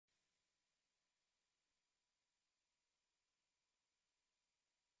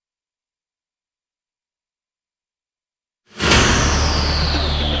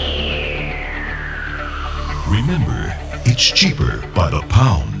It's cheaper by the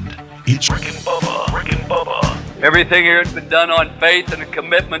pound. It's Rick and Bubba. Rick and Bubba. Everything here has been done on faith and a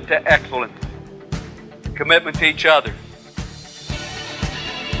commitment to excellence. Commitment to each other.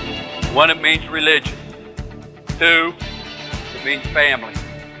 One, it means religion. Two, it means family.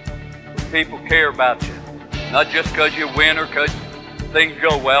 People care about you. Not just because you win or because things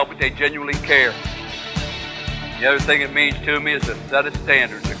go well, but they genuinely care. The other thing it means to me is a set of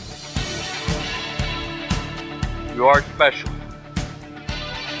standards. You are special.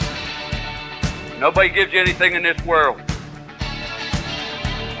 Nobody gives you anything in this world.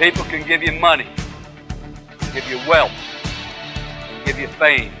 People can give you money, give you wealth, give you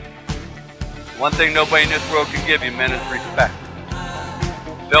fame. One thing nobody in this world can give you, men, is respect.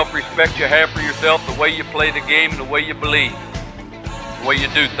 Self-respect you have for yourself, the way you play the game, and the way you believe, the way you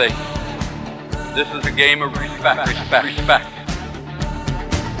do things. This is a game of respect. Respect.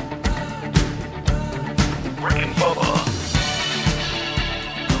 Rick and Bubba.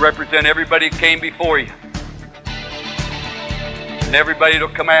 You represent everybody that came before you, and everybody that'll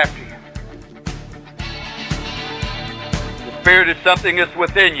come after you. The Spirit is something that's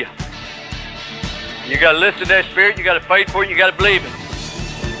within you. You got to listen to that Spirit, you got to fight for it, you got to believe it.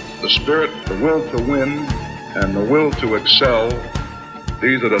 The Spirit, the will to win, and the will to excel,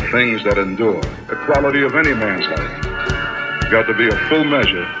 these are the things that endure. The quality of any man's life has got to be a full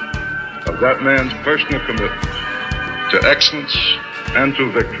measure of that man's personal commitment to excellence and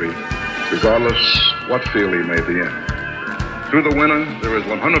to victory, regardless what field he may be in. Through the winner, there is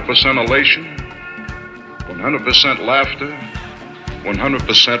 100% elation, 100% laughter,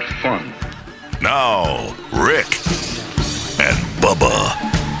 100% fun. Now, Rick and Bubba.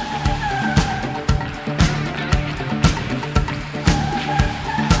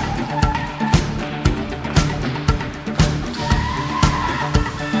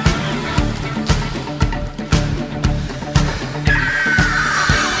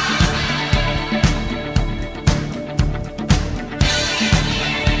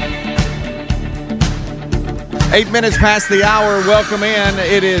 8 minutes past the hour. Welcome in.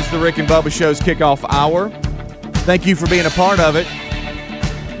 It is the Rick and Bubba Show's kickoff hour. Thank you for being a part of it.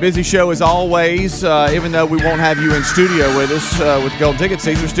 Busy show as always. Even though we won't have you in studio with us with the Golden Ticket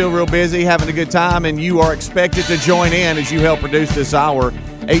season, we're still real busy, having a good time, and you are expected to join in as you help produce this hour.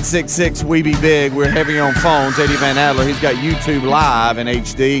 866-WE-BE-BIG. We're heavy on phones. Eddie Van Adler, he's got YouTube Live in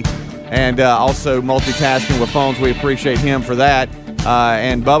HD and also multitasking with phones. We appreciate him for that.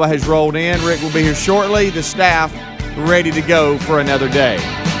 And Bubba has rolled in. Rick will be here shortly. The staff ready to go for another day.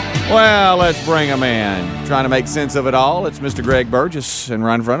 Well, let's bring him in. Trying to make sense of it all. It's Mr. Greg Burgess, and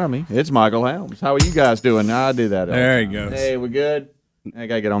right in front of me, it's Michael Helms. How are you guys doing? I do that. There he goes. Hey, we good? I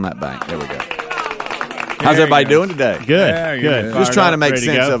got to get on that bank. There we go. How's everybody doing today? Good. Good. Just trying to make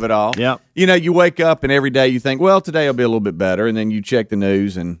sense of it all. Yep. You know, you wake up and every day you think, well, today will be a little bit better, and then you check the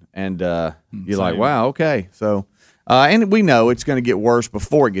news and you're like, wow, okay. So, and we know it's going to get worse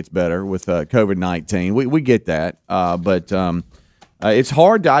before it gets better with COVID-19. We get that, but it's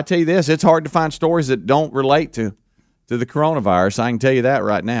hard. I tell you this, it's hard to find stories that don't relate to the coronavirus. I can tell you that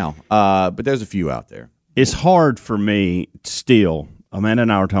right now. But there's a few out there. It's hard for me still. Amanda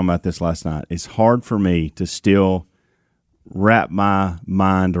and I were talking about this last night. It's hard for me to still wrap my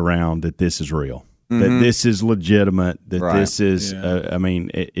mind around that this is real, that this is legitimate, that this is. I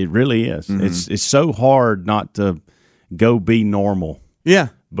mean, it really is. It's so hard not to go be normal. Yeah,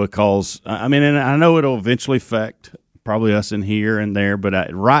 because I mean, and I know it'll eventually affect probably us in here and there,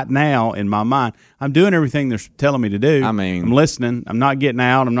 but right now in my mind, I'm doing everything they're telling me to do. I mean, I'm listening. I'm not getting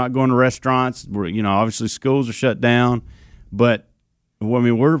out. I'm not going to restaurants. Obviously schools are shut down, but I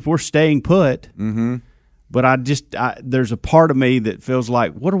mean, we're staying put. Mm-hmm. But there's a part of me that feels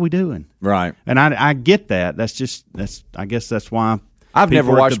like, what are we doing? Right. And I get that. I guess that's why I've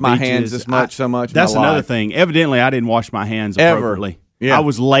never washed my hands this much. That's another thing. Evidently, I didn't wash my hands appropriately. Yeah. I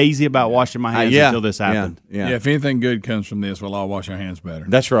was lazy about washing my hands until this happened. Yeah, if anything good comes from this, we'll all wash our hands better.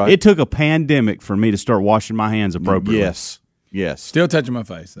 That's right. It took a pandemic for me to start washing my hands appropriately. Yes. Still touching my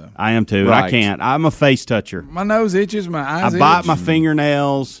face, though. I am too. Right. I can't. I'm a face toucher. My nose itches. My eyes I bite itch. my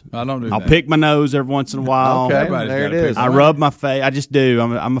fingernails. I don't do that. I'll pick my nose every once in a while. Okay, Everybody's there got it a is. I rub my face. I just do.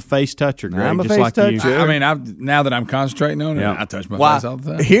 I'm a face toucher, Greg, I'm a just face like toucher. you. I mean, now that I'm concentrating on it, I touch my face all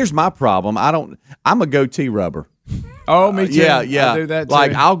the time. Here's my problem. I'm a goatee rubber. Oh, me too. Yeah. I do that too.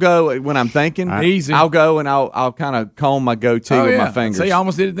 Like I'll go when I'm thinking. Easy. I'll go and I'll kind of comb my goatee with my fingers. See, I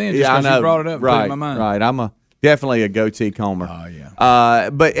almost did it then. Just I because know. you brought it up. And put it in my mind. Right. I'm definitely a goatee comber. Oh yeah.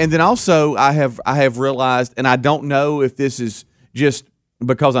 But then also I have realized, and I don't know if this is just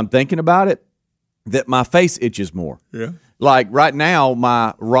because I'm thinking about it, that my face itches more. Yeah. Like right now,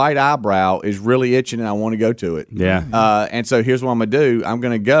 my right eyebrow is really itching, and I want to go to it. Yeah. And so here's what I'm going to do. I'm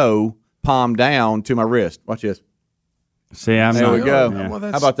going to go palm down to my wrist. Watch this. See, I'm there not. we go. Well,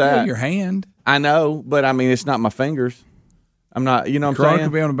 How about that? Your hand. I know, but I mean, it's not my fingers. I'm not. You know what I'm saying? It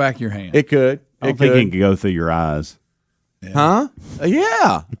could be on the back of your hand. It could. I don't think it could go through your eyes. Yeah. Huh?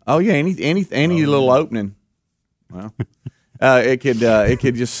 Yeah. Oh yeah. Any little opening. Well, it could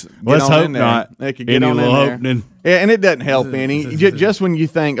just get Let's on hope in there. not. It could get Any on little in there. opening. Yeah, and it doesn't help any. Just when you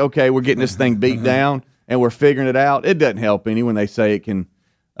think, okay, we're getting this thing beat down and we're figuring it out, it doesn't help any when they say it can.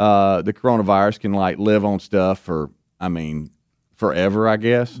 The coronavirus can like live on stuff for, forever, I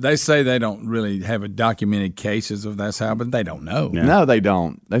guess. They say they don't really have a documented cases of that's how, but they don't know. Yeah. No, they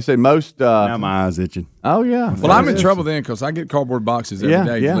don't. They say most. Now my eyes itching. Oh yeah. Well, I'm in trouble then because I get cardboard boxes every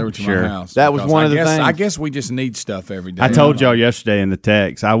day delivered to my house. That was one of the things. I guess we just need stuff every day. I told y'all yesterday in the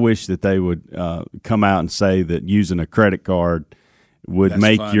text, I wish that they would come out and say that using a credit card would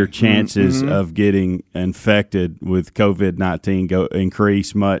make your chances of getting infected with COVID-19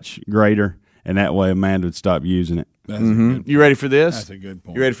 increase much greater, and that way Amanda would stop using it. You ready for this? That's a good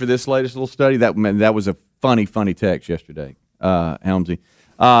point. You ready for this latest little study? That was a funny text yesterday, Helmsy.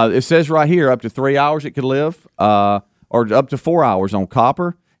 It says right here, up to 3 hours it could live, or up to 4 hours on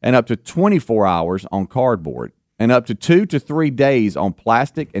copper, and up to 24 hours on cardboard, and up to 2 to 3 days on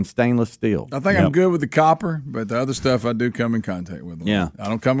plastic and stainless steel. I think I'm good with the copper, but the other stuff I do come in contact with. Yeah. I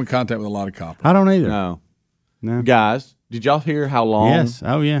don't come in contact with a lot of copper. I don't either. No. Guys, did y'all hear how long? Yes.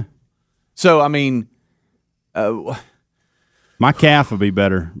 Oh, yeah. So, my calf will be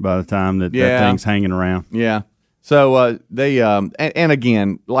better by the time that thing's hanging around. Yeah. So they and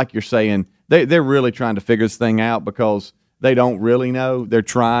again, like you're saying, they're really trying to figure this thing out because they don't really know. They're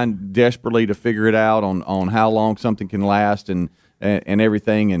trying desperately to figure it out on how long something can last and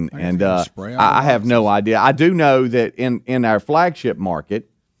everything. And I have no idea. I do know that in our flagship market,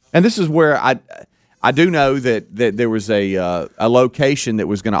 and this is where I do know that there was a location that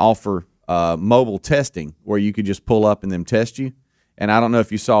was going to offer mobile testing where you could just pull up and them test you. And I don't know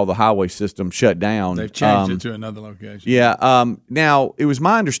if you saw the highway system shut down. They've changed it to another location. Yeah. Now, it was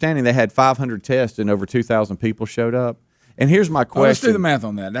my understanding they had 500 tests and over 2,000 people showed up. And here's my question. Let's do the math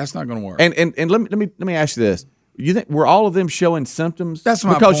on that. That's not going to work. And let me ask you this. You think were all of them showing symptoms? That's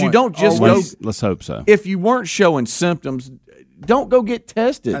my because point. You don't just go. Let's hope so. If you weren't showing symptoms, don't go get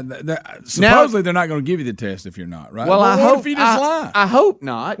tested. Supposedly they're not going to give you the test if you're not, right? Well, I what hope if you just lie? I hope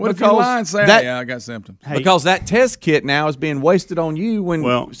not. What if you lie and say, "Yeah, I got symptoms"? Because that test kit now is being wasted on you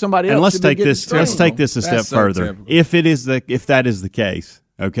when somebody else. And let's should be take getting this. Let's take this a step further. Typical. If that is the case,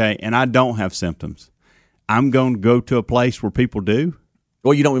 okay, and I don't have symptoms, I'm going to go to a place where people do.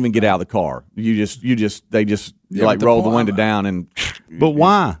 Well, you don't even get out of the car. They just roll the window down and. But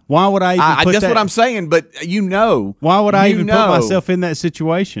why? Why would I even put that's what I'm saying, but why would I even put myself in that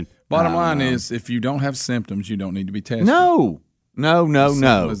situation? Bottom line is, if you don't have symptoms, you don't need to be tested. No.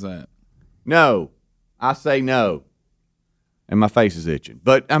 Simple as that. No. I say no. And my face is itching.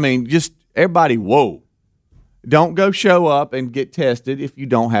 But, just everybody, whoa. Don't go show up and get tested if you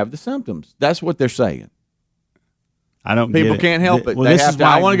don't have the symptoms. That's what they're saying. I don't. People can't help it. They have to.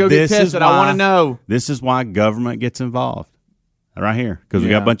 I want to go get tested. I want to know. This is why government gets involved. Right here, because we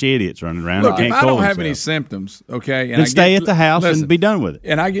got a bunch of idiots running around. Look, if I don't have themselves. any symptoms, okay, then stay at the house and be done with it.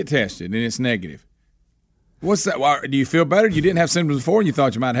 And I get tested, and it's negative. What's that? Well, do you feel better? You didn't have symptoms before, and you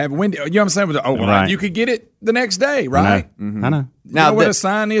thought you might have. When you know what I'm saying? Right. You could get it the next day, right? I know. You know what a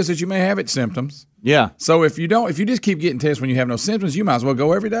sign is that you may have it symptoms. Yeah. So if you just keep getting tests when you have no symptoms, you might as well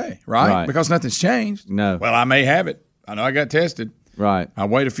go every day, right? Because nothing's changed. No. Well, I may have it. I know I got tested. Right. I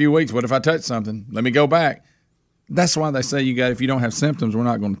wait a few weeks. What if I touch something? Let me go back. That's why they say if you don't have symptoms, we're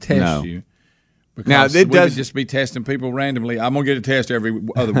not going to test you. Because we could just be testing people randomly. I'm going to get a test every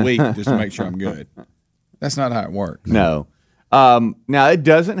other week just to make sure I'm good. That's not how it works. No. Now, it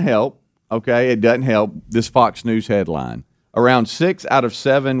doesn't help, okay? It doesn't help. This Fox News headline. Around 6 out of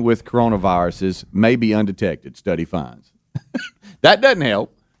 7 with coronaviruses may be undetected, study finds. That doesn't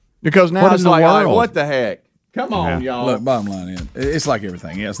help because now it's like, what the heck? Come on, y'all. Look, bottom line is, it's like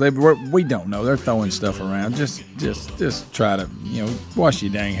everything else. We don't know. They're throwing stuff around. Just try to, wash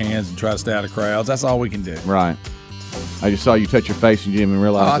your dang hands and try to stay out of crowds. That's all we can do. Right. I just saw you touch your face and you didn't even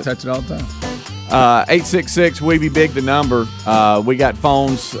realize I touch it all the time. 866-WE-BE-BIG, the number. We got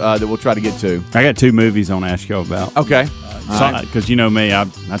phones that we'll try to get to. I got 2 movies I want to ask you about. Okay. Because you know me, I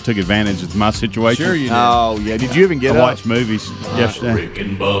took advantage of my situation. Sure you did. Oh, yeah. Did you even get I watched movies yesterday. Rick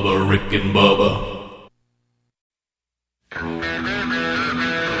and Bubba.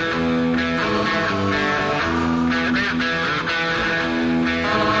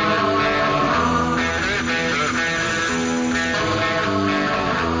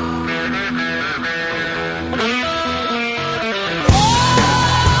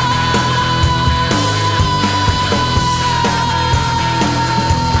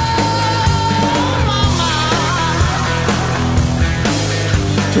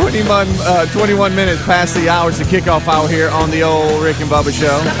 21 minutes past the hours to kickoff hour here on the old Rick and Bubba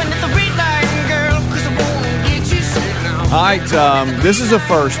Show. All right, this is a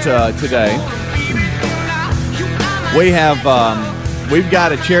first today. We've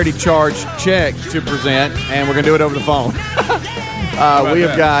got a charity charge check to present, and we're going to do it over the phone. We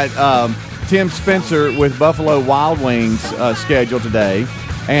have got Tim Spencer with Buffalo Wild Wings scheduled today.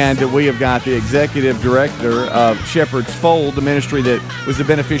 And we have got the executive director of Shepherd's Fold, the ministry that was the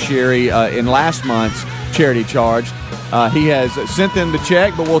beneficiary in last month's charity charge. He has sent them the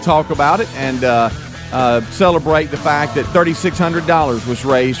check, but we'll talk about it and celebrate the fact that $3,600 was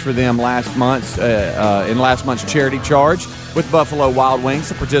raised for them in last month's charity charge with Buffalo Wild Wings,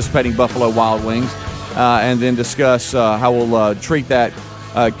 the participating Buffalo Wild Wings, and then discuss how we'll treat that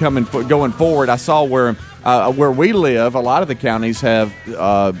going forward. I saw where we live, a lot of the counties have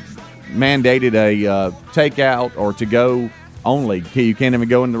mandated a takeout or to-go only. You can't even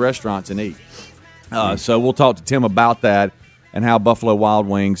go in the restaurants and eat. So we'll talk to Tim about that and how Buffalo Wild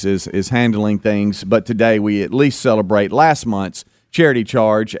Wings is handling things. But today we at least celebrate last month's charity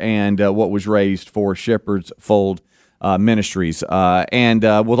charge and what was raised for Shepherd's Fold Ministries. And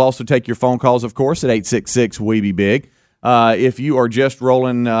we'll also take your phone calls, of course, at 866-WE-BE-BIG. If you are just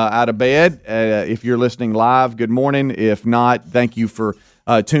rolling out of bed, if you're listening live, good morning. If not, thank you for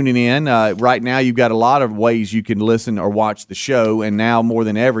tuning in. Right now, you've got a lot of ways you can listen or watch the show, and now more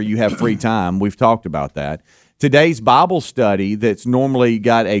than ever, you have free time. We've talked about that. Today's Bible study that's normally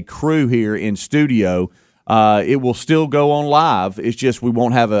got a crew here in studio, it will still go on live. It's just we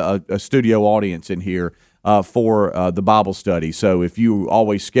won't have a studio audience in here for the Bible study. So if you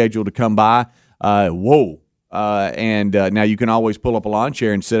always schedule to come by, and now you can always pull up a lawn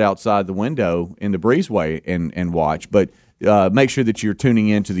chair and sit outside the window in the breezeway and watch. But make sure that you're tuning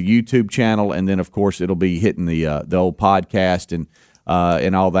into the YouTube channel, and then of course it'll be hitting the old podcast and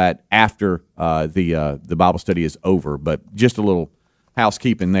all that after the Bible study is over. But just a little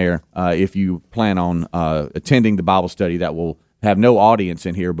housekeeping there. If you plan on attending the Bible study, that will have no audience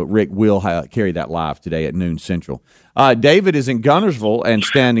in here, but Rick will carry that live today at noon Central. David is in Gunnersville and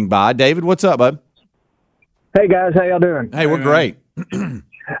standing by. David, what's up, bud? Hey guys, how y'all doing? Hey, we're great.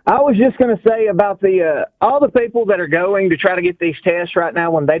 I was just going to say about the all the people that are going to try to get these tests right now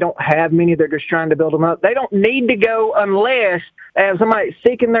when they don't have many, they're just trying to build them up. They don't need to go unless somebody's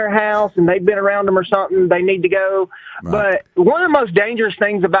sick in their house and they've been around them or something. They need to go. Right. But one of the most dangerous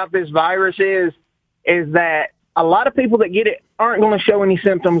things about this virus is that a lot of people that get it aren't going to show any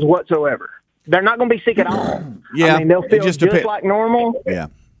symptoms whatsoever. They're not going to be sick at all. Yeah, I mean, they'll feel just like normal.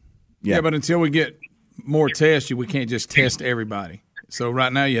 Yeah, but until we get more tests, we can't just test everybody. So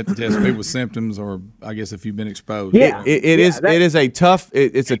right now you have to test people with symptoms, or I guess if you've been exposed. Yeah, it is a tough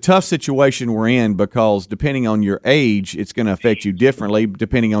situation we're in, because depending on your age, it's going to affect you differently.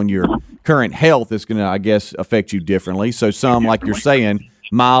 Depending on your current health, it's going to, I guess, affect you differently. So some, like you're saying,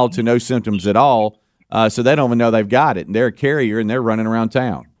 mild to no symptoms at all. So they don't even know they've got it, and they're a carrier, and they're running around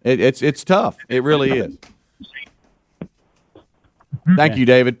town. It's tough. It really is. Thank you,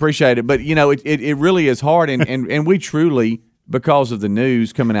 David. Appreciate it. But, it really is hard, and we truly, because of the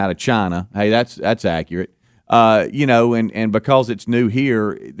news coming out of China, hey, that's accurate, and because it's new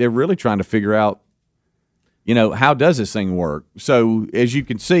here, they're really trying to figure out, how does this thing work? So, as you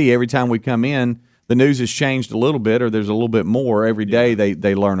can see, every time we come in, the news has changed a little bit, or there's a little bit more. Every day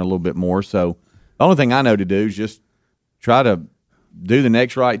they learn a little bit more. So, the only thing I know to do is just try to do the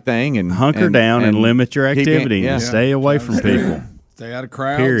next right thing and hunker down and limit your activity and stay away from people. Stay out of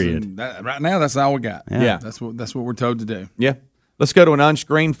crowds. Period. Right now, that's all we got. Yeah. That's what we're told to do. Yeah. Let's go to an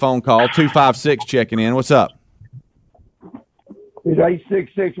unscreened phone call. 256 checking in. What's up? It's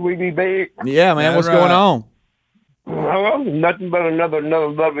 866 We Be Big. Yeah, man. What's going on? Well, nothing but another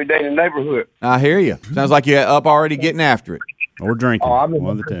lovely day in the neighborhood. I hear you. Sounds like you're up already getting after it. Or drinking. Oh, I'm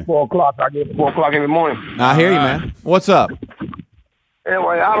at 4 o'clock. I get 4 o'clock every morning. I hear you, man. What's up?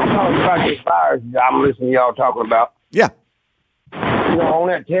 Anyway, I was talking about these fires I'm listening to y'all talking about. Yeah. On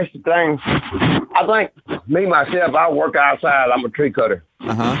that tested thing, I think me myself, I work outside. I'm a tree cutter.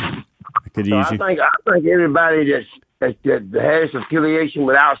 I could so use I you. think everybody that has affiliation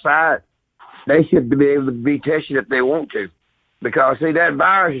with outside, they should be able to be tested if they want to, because see, that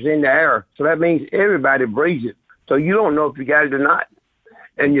virus is in the air, so that means everybody breathes it. So you don't know if you got it or not.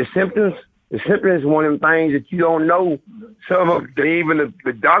 And your symptoms, the symptoms is one of them things that you don't know. Some of even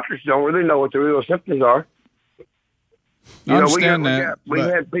the doctors don't really know what the real symptoms are. I understand that. We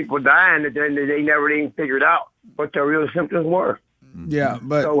had people dying that they never even figured out what their real symptoms were. Yeah,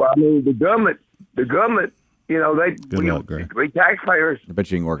 but so I mean, the government we taxpayers. I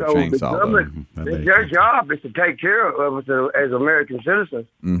bet you can work a The chainsaw. government, their job is to take care of us as American citizens.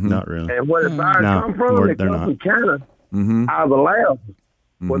 Mm-hmm. Not really. And where the fires come from, they come from China, out of the lab,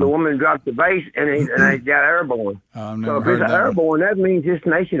 where the woman dropped the base and they got airborne. So if it's airborne, that means it's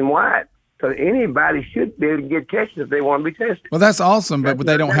nationwide. So anybody should be able to get tested if they want to be tested. Well, that's awesome, but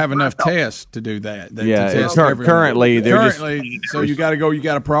they don't have enough tests to do that. Currently, so you got to go. You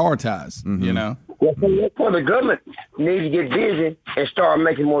got to prioritize. Mm-hmm. You know. Well, the government needs to get busy and start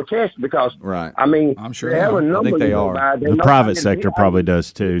making more tests because, I'm sure they have a number. I think they are. The private sector probably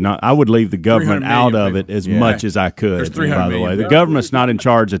does too. I would leave the government out of it as much as I could. By the way, the government's not in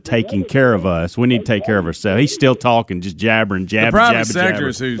charge of taking care of us. We need to take care of ourselves. He's still talking, just jabbering, the private sector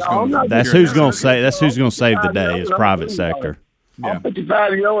is who's going. That's who's going to say. That's who's going to save the day. Is private sector. I'm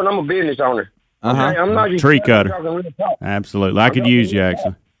 55 years old and I'm a business owner. Okay? I'm not just tree cutter. Talking talk. Absolutely, I could use you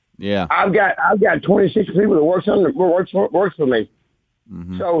actually. Yeah, I've got 26 people that works for me.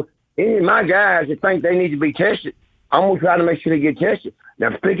 Mm-hmm. So any of my guys that think they need to be tested, I'm gonna try to make sure they get tested.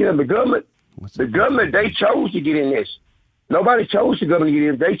 Now, speaking of the government, they chose to get in this. Nobody chose the government to get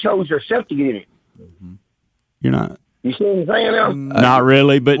in. They chose themselves to get in it. Mm-hmm. You're not. You see what I'm saying now? Not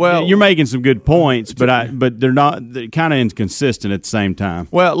really, but you're making some good points. But they're not. They're kind of inconsistent at the same time.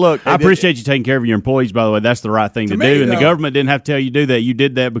 Well, look, I appreciate you taking care of your employees. By the way, that's the right thing to do, and the government didn't have to tell you to do that. You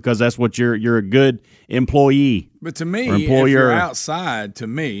did that because that's what you're a good employee. But to me, if you're outside,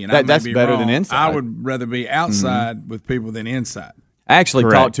 and that's better than inside. I would rather be outside with people than inside. I actually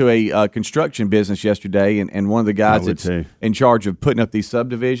talked to a construction business yesterday, and one of the guys that's in charge of putting up these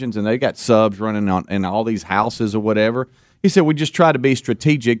subdivisions, and they got subs running in all these houses or whatever. He said we just try to be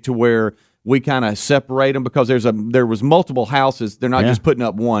strategic to where we kind of separate them because there was multiple houses. They're not just putting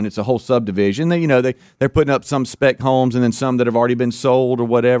up one; it's a whole subdivision. They're putting up some spec homes and then some that have already been sold or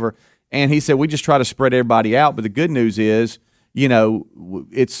whatever. And he said we just try to spread everybody out. But the good news is,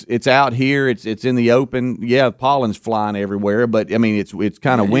 it's out here. It's in the open. Yeah, pollen's flying everywhere, but I mean it's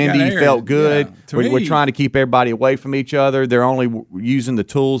kind of windy. Felt good. Yeah. We're trying to keep everybody away from each other. They're only using the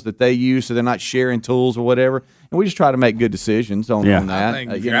tools that they use, so they're not sharing tools or whatever. And we just try to make good decisions on that. I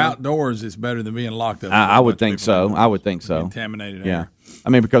think if you're outdoors, it's better than being locked up. I would think so. I would think so. Contaminated air. I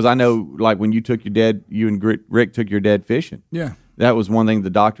mean, because I know, like when you and Rick took your dad fishing. Yeah. That was one thing the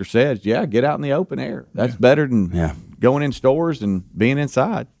doctor said. Yeah, get out in the open air. That's better than going in stores and being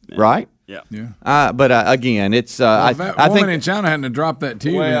inside, right? Yeah. But again, it's I think in China hadn't to drop that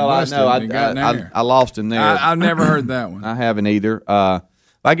tube. Well, I know. I lost in there. I've never heard that one. I haven't either.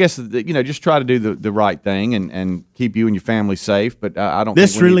 I guess just try to do the right thing and keep you and your family safe. But I don't.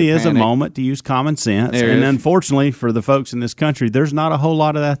 This think we really need to is a panic. moment to use common sense, and unfortunately for the folks in this country, there's not a whole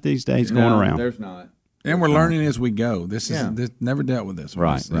lot of that these days going around. There's not. And we're learning as we go. This never dealt with this.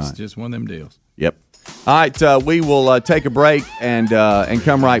 Right. It's just one of them deals. Yep. All right, we will take a break and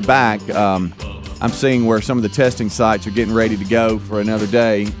come right back. I'm seeing where some of the testing sites are getting ready to go for another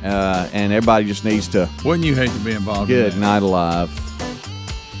day, and everybody just needs to. Wouldn't you hate to be involved? Good in that? night alive.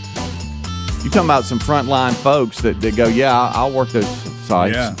 You talking about some frontline folks that go, I'll work those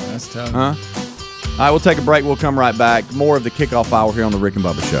sites. Yeah, that's tough. Huh? All right, we'll take a break. We'll come right back. More of the Kickoff Hour here on the Rick and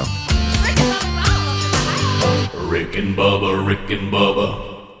Bubba Show. Rick and Bubba, Rick and Bubba.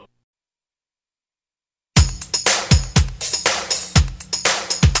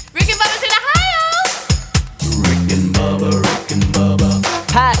 Rick and Bubba's in Ohio. Rick and Bubba, Rick and Bubba.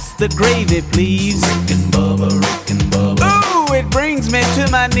 Pass the gravy, please. Rick and Bubba, Rick and Bubba. Ooh, it brings me to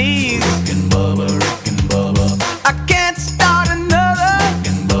my knees. Rick and Bubba, Rick and Bubba. I can't start another Rick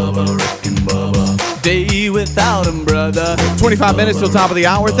and Bubba, Rick and Bubba. day without 'em, brother. 25 minutes till top of the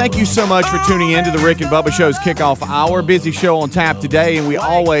hour. Thank you so much for tuning in to the Rick and Bubba Show's Kickoff Hour. Busy show on tap today, and we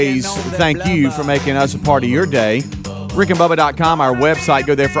always thank you for making us a part of your day. RickandBubba.com, our website.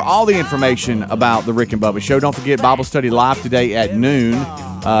 Go there for all the information about the Rick and Bubba Show. Don't forget Bible study live today at noon.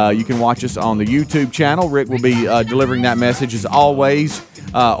 You can watch us on the YouTube channel. Rick will be delivering that message as always,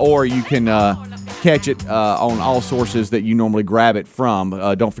 or you can catch it on all sources that you normally grab it from.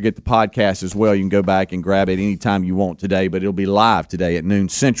 Don't forget the podcast as well. You can go back and grab it anytime you want today, but it'll be live today at noon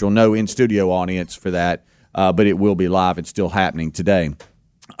Central. No in-studio audience for that, but it will be live. It's still happening today.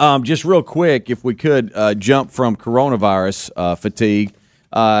 Just real quick, if we could jump from coronavirus fatigue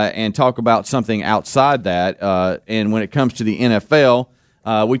and talk about something outside that. And when it comes to the NFL,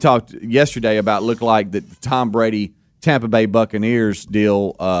 we talked yesterday about looked like the Tom Brady Tampa Bay Buccaneers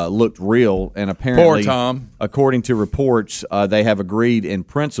deal looked real, and apparently, poor Tom. According to reports, they have agreed in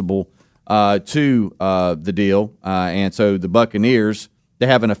principle to the deal, and so the Buccaneers, they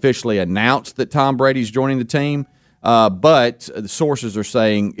haven't officially announced that Tom Brady's joining the team, But the sources are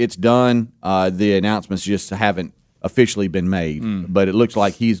saying it's done. The announcements just haven't officially been made. But it looks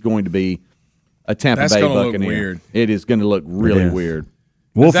like he's going to be a Tampa Bay Buccaneer. Look weird. It is going to look really weird.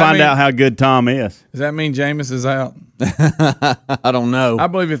 We'll find out how good Tom is. Does that mean Jameis is out? I don't know. I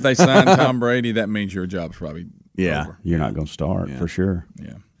believe if they sign Tom Brady, that means your job's probably over. You're not going to start for sure.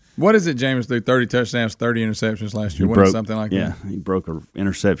 Yeah. What is it Jameis do? 30 touchdowns, 30 interceptions last year. Wasn't it something like that? Yeah, he broke an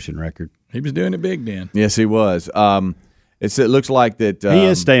interception record. He was doing it big then. Yes, he was. It looks like that he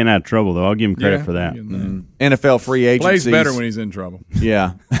is staying out of trouble, though. I'll give him credit for that. NFL free agency plays better when he's in trouble.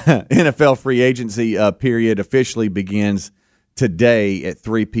 Yeah, NFL free agency period officially begins today at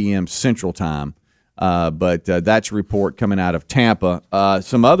 3 p.m. Central Time. But that's a report coming out of Tampa.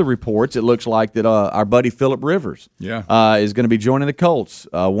 Some other reports, it looks like that our buddy Phillip Rivers is going to be joining the Colts.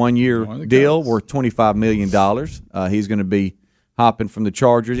 1 year deal worth $25 million. He's going to be hopping from the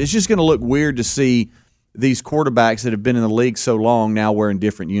Chargers. It's just going to look weird to see these quarterbacks that have been in the league so long now wearing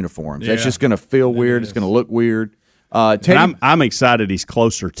different uniforms. That's just going to feel weird. It's going to look weird. I'm excited he's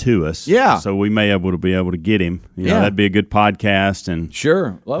closer to us. Yeah. So we may be able to get him. You know, that'd be a good podcast. And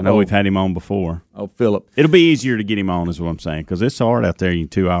sure. I know we've had him on before. Oh, Phillip. It'll be easier to get him on is what I'm saying because it's hard out there. You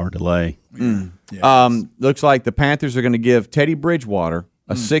 2-hour delay. Looks like the Panthers are going to give Teddy Bridgewater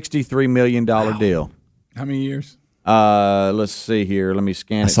a $63 million deal. How many years? Let's see here. Let me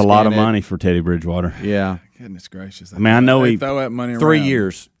scan That's a lot of money for Teddy Bridgewater. Yeah. Goodness gracious. I mean, I know they throw that money around. 3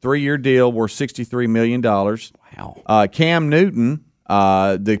 years. 3-year deal worth $63 million. Wow. Cam Newton,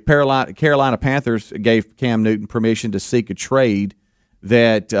 the Carolina Panthers gave Cam Newton permission to seek a trade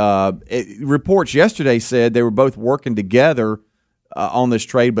that reports yesterday said they were both working together on this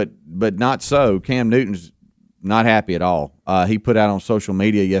trade, but not so. Cam Newton's not happy at all. He put out on social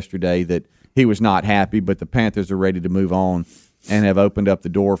media yesterday that he was not happy, but the Panthers are ready to move on and have opened up the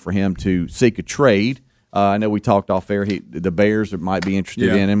door for him to seek a trade. I know we talked off air. The Bears might be interested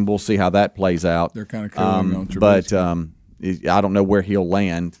in him. We'll see how that plays out. They're kind of cooling on Trubisky. But I don't know where he'll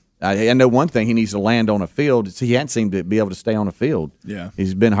land. I know one thing: he needs to land on a field. He hadn't seemed to be able to stay on a field. Yeah,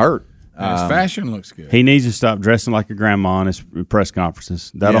 he's been hurt. His fashion looks good. He needs to stop dressing like a grandma in his press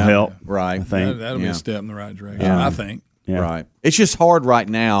conferences. That'll help, right? I think that'll be a step in the right direction. I think. Yeah. Right. It's just hard right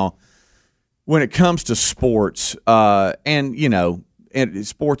now when it comes to sports, and you know. And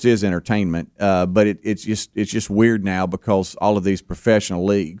sports is entertainment, but it's just weird now because all of these professional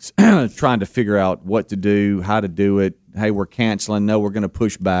leagues trying to figure out what to do, how to do it. Hey, we're canceling. No, we're going to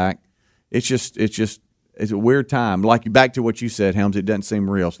push back. It's a weird time. Like back to what you said, Helms. It doesn't seem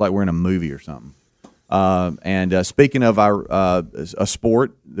real. It's like we're in a movie or something. And speaking of a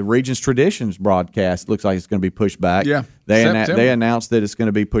sport, the Regions Traditions broadcast looks like it's going to be pushed back. Yeah, they announced that it's going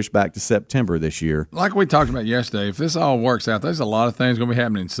to be pushed back to September this year. Like we talked about yesterday, if this all works out, there's a lot of things going to be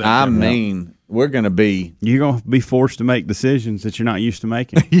happening in September. I mean, you're going to be forced to make decisions that you're not used to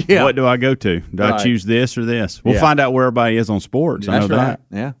making. Yeah. What do I go to? Do I choose this or this? We'll find out where everybody is on sports. That's I know right.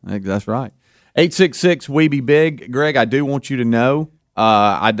 that. Yeah, that's right. 866-WE-BE-BIG. Greg, I do want you to know.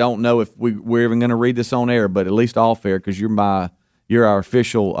 I don't know if we're even going to read this on air, but at least all fair because you're our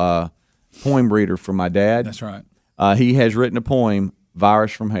official poem reader for my dad. That's right. He has written a poem,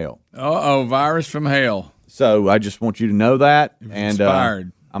 "Virus from Hell." Virus from Hell. So I just want you to know that, It was and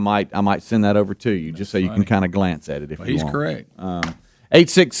inspired. I might send that over to you just so you can kind of glance at it if you He's want. correct.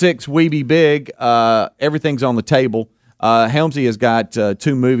 866-WE-BE-BIG. Everything's on the table. Helmsy has got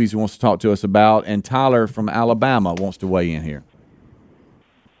 2 movies he wants to talk to us about, and Tyler from Alabama wants to weigh in here.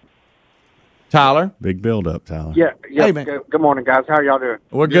 Tyler? Big build up, Tyler. Yeah. Hey, man. Good morning, guys. How are y'all doing?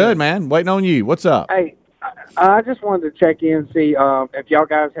 We're good, man. Waiting on you. What's up? Hey, I just wanted to check in and see if y'all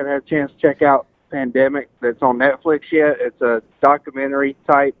guys have had a chance to check out Pandemic that's on Netflix yet. It's a documentary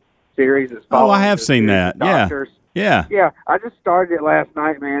type series. I have seen that. Doctors. Yeah. Yeah. I just started it last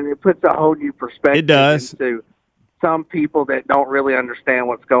night, man. It puts a whole new perspective It does. into some people that don't really understand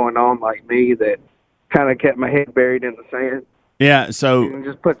what's going on, like me, that kind of kept my head buried in the sand. Yeah, so it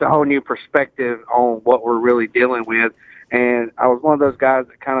just puts a whole new perspective on what we're really dealing with. And I was one of those guys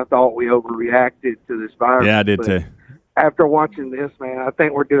that kind of thought we overreacted to this virus. Yeah, I did too. After watching this, man, I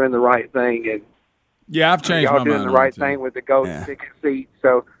think we're doing the right thing. And yeah, I've changed my mind. Y'all doing the right thing with the golden ticket seat.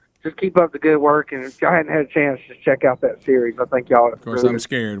 So just keep up the good work. And if y'all hadn't had a chance to check out that series, I think y'all. Of course, I'm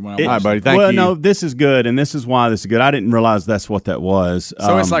scared when I watch. All right, buddy. Thank you. Well, no, this is good, and this is why this is good. I didn't realize that's what that was.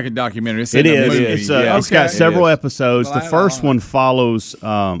 So it's like a documentary. It's it in a is. movie. It's got several episodes. Well, the first one follows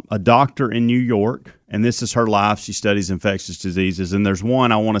a doctor in New York, and this is her life. She studies infectious diseases. And there's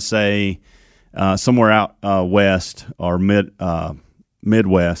one I want to say somewhere out west or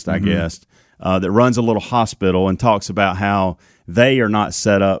Midwest, I guess, that runs a little hospital and talks about how they are not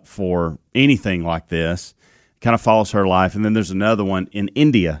set up for anything like this. kind of follows her life. And then there's another one in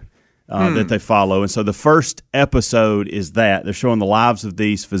India that they follow. And so the first episode is that they're showing the lives of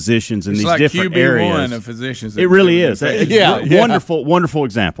these physicians in these like different QB1 areas. of physicians. It really is. Wonderful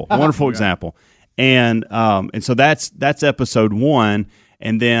example. Wonderful Yeah. example. And so that's episode 1.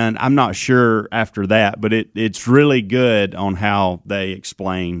 And then I'm not sure after that, but it's really good on how they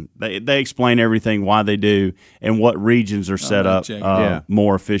explain everything, why they do, and what regions are set up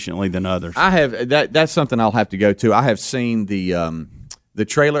more efficiently than others. I have that's something I'll have to go to. I have seen the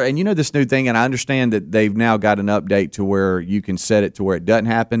trailer, and this new thing, and I understand that they've now got an update to where you can set it to where it doesn't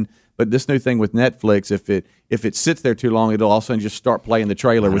happen. But this new thing with Netflix, if it sits there too long, it'll all of a sudden just start playing the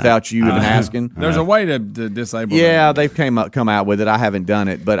trailer without you even asking. There's a way to disable it. Yeah, they've come out with it. I haven't done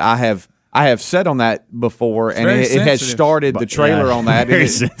it, but I have said on that before, and it has started the trailer on that. Very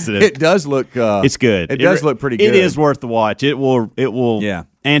sensitive. It does look. It's good. It does look pretty good. It is worth the watch. It will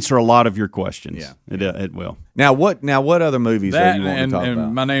answer a lot of your questions. Yeah, it will. Now what other movies That are you want to talk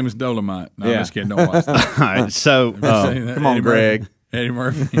about? My Name is Dolomite. No, I'm just kidding. Don't watch that. All right, so come on, Greg. Eddie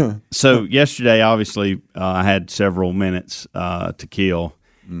Murphy. So yesterday, obviously, I had several minutes to kill,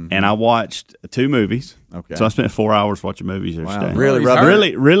 and I watched 2 movies. Okay. So I spent 4 hours watching movies yesterday. Wow.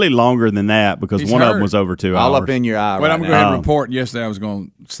 Really longer than that because one of them was over 2 hours. All up in your eye. Well, right I'm going now. to go ahead and report. Yesterday, I was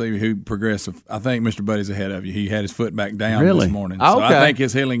going to see who progressed. I think Mr. Buddy's ahead of you. He had his foot back down this morning. So Okay. I think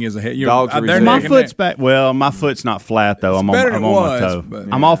his healing is ahead. My foot's back. Well, my foot's not flat though. I'm on my toe. but-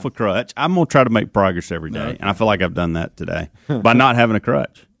 I'm off a crutch. I'm gonna try to make progress every day, and I feel like I've done that today by not having a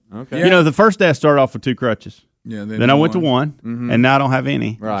crutch. Okay. The first day I started off with 2 crutches. Yeah, Then I went to 1, and now I don't have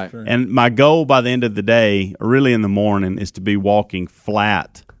any. Right. And my goal by the end of the day, or really in the morning, is to be walking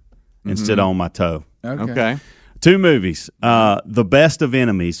flat instead on my toe. Okay. 2 movies. The Best of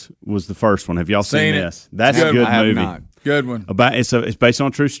Enemies was the first one. Have y'all seen this? That's a good I have movie. not. Good one. It's based on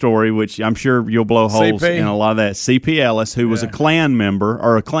a true story, which I'm sure you'll blow holes CP. in a lot of that. C.P. Ellis, who was a Klan member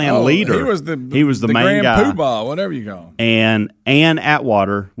or a Klan leader. He was the main Grand guy. Poobah, whatever you call him. And Ann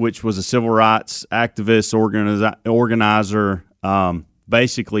Atwater, which was a civil rights activist, organizer,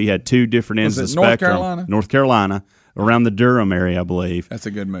 basically had 2 different ends of the North spectrum. Carolina? North Carolina, around the Durham area, I believe. That's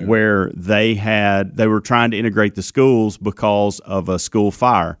a good movie. Where they were trying to integrate the schools because of a school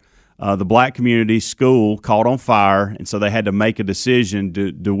fire. The black community school caught on fire, and so they had to make a decision: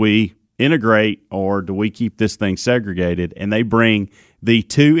 do we integrate or do we keep this thing segregated? And they bring the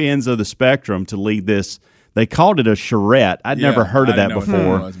 2 ends of the spectrum to lead this. They called it a charrette. I'd never heard of that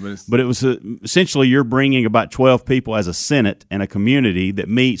before. But it was essentially you're bringing about 12 people as a Senate and a community that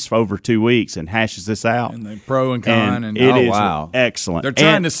meets for over 2 weeks and hashes this out. And they pro and con. And it is excellent. They're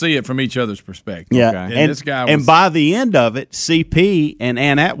trying to see it from each other's perspective. Yeah, Okay. And this guy was, and by the end of it, CP and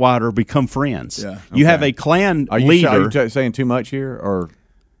Ann Atwater become friends. Yeah. You have a Klan Are leader. you saying too much here, or?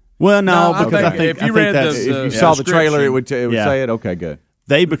 Well, no, No, because I think if you read that's, If you saw the trailer, it would say it. Okay, good.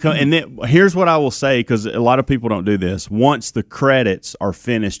 They become, and then, here's what I will say, because a lot of people don't do this. Once the credits are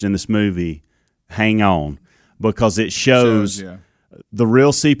finished in this movie, hang on, because it shows the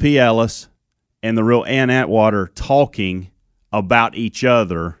real C.P. Ellis and the real Ann Atwater talking about each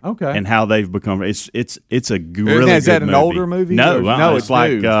other, and how they've become. It's a really good movie. Is that an older movie? No, it's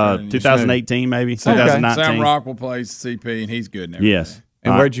like new. 2018, maybe 2019. Sam Rockwell plays CP, and he's good and everything. Yes.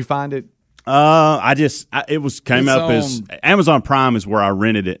 And where'd you find it? It came up as Amazon Prime is where I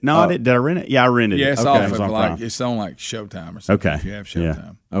rented it. No, did I rent it? Yeah, I rented it. Yeah, it's Okay, off Amazon of like Prime. it's on like Showtime or something. Okay. If you have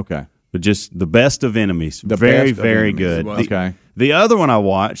Showtime. Okay. But just The Best of Enemies. The very, Best of very Enemies. good. Okay. The other one I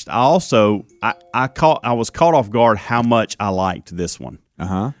watched, I was caught off guard how much I liked this one.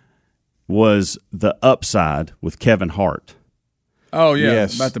 Was The Upside with Kevin Hart. Oh yeah,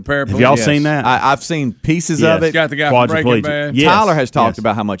 Yes. about the paraplegic. Have y'all seen that? I've seen pieces Yes. of it. It's got the guy from Breaking Quadriplegic. Bad. Yes. Tyler has talked Yes.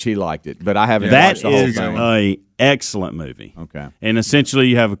 about how much he liked it, but I haven't That watched the whole is thing. an excellent movie. Okay. And essentially,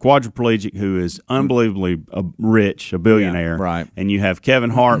 you have a quadriplegic who is unbelievably rich, a billionaire. Yeah, right. And you have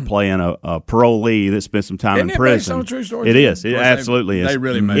Kevin Hart playing a parolee that spent some time Isn't in it based prison. on a true story? It is. Of It course, absolutely is. They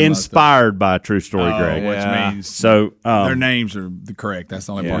really made inspired by a true story, Greg. which means So their names are the correct. That's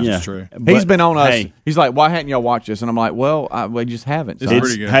the only part that's true. He's been on us. Hey, He's like, "Why hadn't y'all watched this?" And I'm like, "Well, we just haven't." So,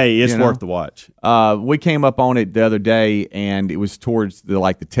 pretty good. Hey, it's You know? worth the watch. we came up on it the other day, and it was towards the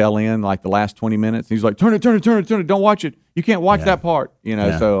tail end, like the last 20 minutes. He's like, "Turn it! Don't watch it. You can't watch that part."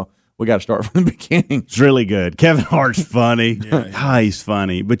 So we got to start from the beginning. It's really good. Kevin Hart's funny. He's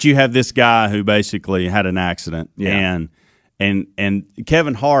funny. But you have this guy who basically had an accident, and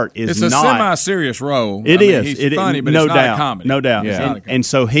Kevin Hart is It's a not semi-serious role. It is. He's funny, but no it's doubt, not a comedy. no doubt. It's not a comedy. And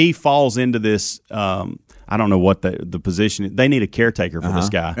so he falls into this. I don't know what the position. They need a caretaker for this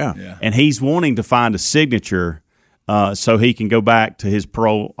guy, Yeah. and he's wanting to find a signature so he can go back to his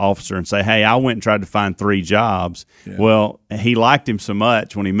parole officer and say, hey, I went and tried to find 3 jobs. Yeah. Well, he liked him so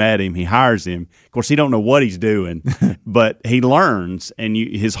much when he met him, he hires him. Of course, he don't know what he's doing, but he learns, and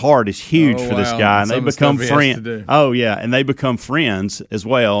his heart is huge for this guy, and they become friends. Oh, yeah, and they become friends as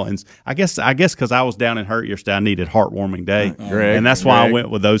well. And I guess because I was down and hurt yesterday, I needed Heartwarming Day, and that's why I went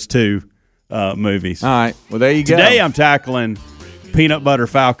with those 2 movies. All right, well, there you go. Today I'm tackling Peanut Butter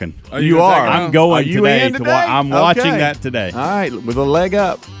Falcon. You are. I'm going today. Today? I'm watching that today. All right, with a leg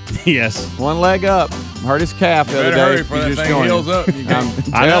up. Yes. One leg up. Hurt his calf the other day. Hurry before that thing heals up. I'm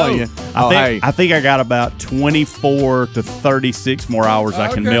telling you. I think I got about 24 to 36 more hours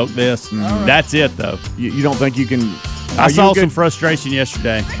I can milk this. Mm-hmm. That's it, though. You don't think you can... I saw some frustration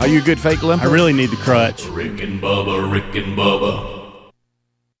yesterday. Are you a good fake limper? I really need the crutch. Rick and Bubba.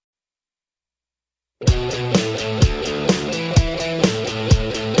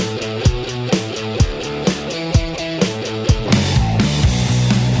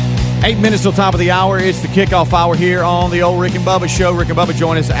 8 minutes till top of the hour. It's the kickoff hour here on the old Rick and Bubba show. Rick and Bubba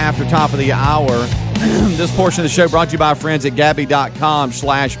join us after top of the hour. This portion of the show brought to you by our friends at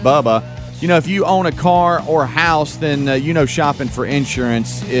Gabby.com/Bubba. You know, if you own a car or house, then shopping for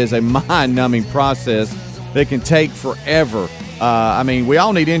insurance is a mind-numbing process that can take forever. We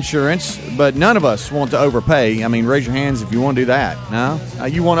all need insurance, but none of us want to overpay. Raise your hands if you want to do that. No?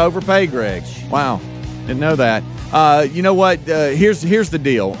 You want to overpay, Greg? Wow. Didn't know that. You know what? Here's the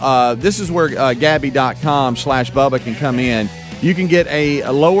deal. This is where Gabby.com/Bubba can come in. You can get a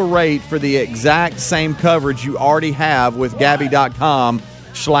lower rate for the exact same coverage you already have with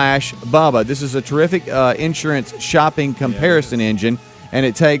Gabby.com/Bubba. This is a terrific insurance shopping comparison engine, and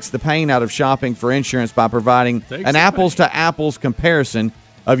it takes the pain out of shopping for insurance by providing an apples-to-apples comparison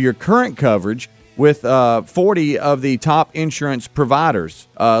of your current coverage with 40 of the top insurance providers.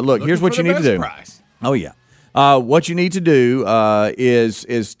 Look, here's what you need to do. Price. Oh, yeah. What you need to do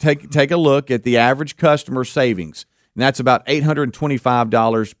is take a look at the average customer savings, and that's about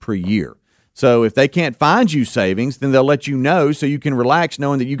 $825 per year. So if they can't find you savings, then they'll let you know so you can relax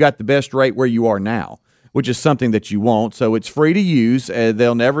knowing that you got the best rate where you are now, which is something that you want. So it's free to use.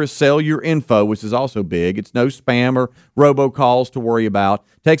 They'll never sell your info, which is also big. It's no spam or robocalls to worry about.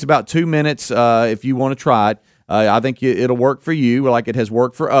 Takes about 2 minutes if you want to try it. I think it'll work for you like it has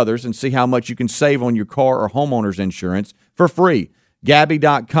worked for others, and see how much you can save on your car or homeowner's insurance for free.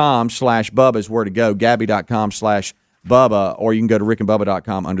 Gabby.com/Bubba is where to go. Gabby.com/Bubba, or you can go to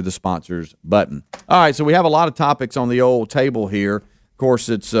rickandbubba.com under the sponsors button. All right, so we have a lot of topics on the old table here. Of course,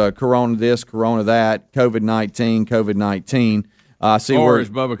 it's Corona this, Corona that, COVID-19. See or where as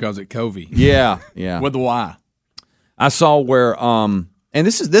Bubba calls it, COVID. Yeah. With the Y. I saw where, and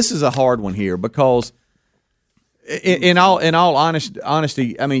this is a hard one here because. In all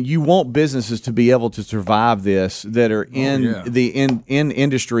honesty, you want businesses to be able to survive this that are in in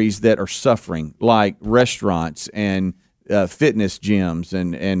industries that are suffering, like restaurants and fitness gyms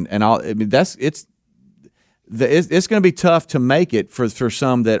and all. It's going to be tough to make it for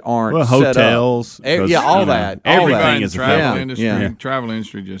some that aren't set hotels. Up. All that. Everything is travel industry. Travel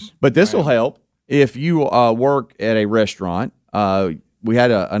industry just. But this will help if you work at a restaurant. We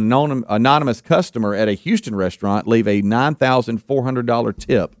had an anonymous customer at a Houston restaurant leave a $9,400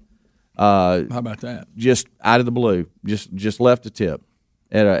 tip. How about that? Just out of the blue, just left a tip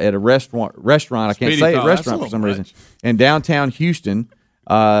at a restaurant. I can't say it restaurant for some reason. In downtown Houston,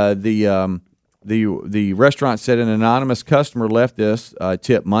 the restaurant said an anonymous customer left this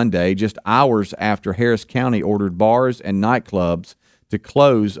tip Monday, just hours after Harris County ordered bars and nightclubs to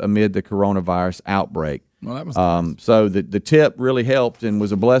close amid the coronavirus outbreak. Well, that was nice. So the tip really helped and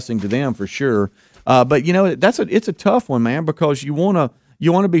was a blessing to them for sure. But it's a tough one, man, because you want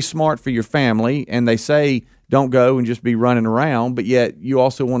to be smart for your family, and they say don't go and just be running around, but yet you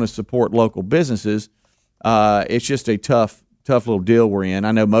also want to support local businesses. It's just a tough little deal we're in.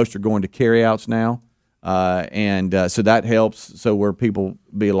 I know most are going to carryouts now, and so that helps. So where people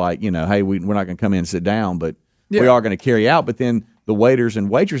be like, hey, we're not going to come in and sit down, but we are going to carry out. But then the waiters and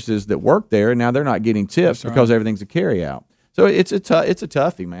waitresses that work there, now they're not getting tips because everything's a carry out. So it's a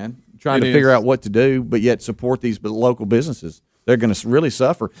toughie, man. Trying to figure out what to do, but yet support these local businesses. They're going to really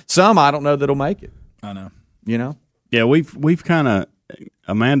suffer. Some I don't know that'll make it. I know. Yeah, we've kind of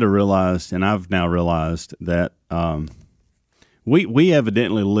Amanda realized, and I've now realized that we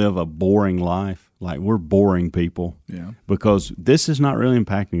evidently live a boring life. Like we're boring people. Yeah. Because this is not really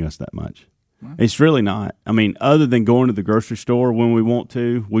impacting us that much. It's really not. Other than going to the grocery store when we want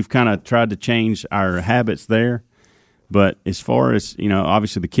to, we've kind of tried to change our habits there. But as far as,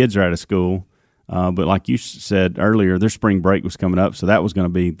 obviously the kids are out of school. But like you said earlier, their spring break was coming up, so that was going to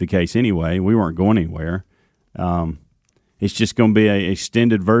be the case anyway. We weren't going anywhere. It's just going to be an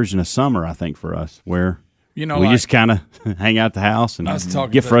extended version of summer, I think, for us, where we just kind of hang out the house and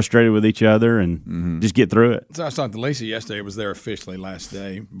get frustrated with each other and just get through it. So I was talking to Lisa yesterday. It was their officially last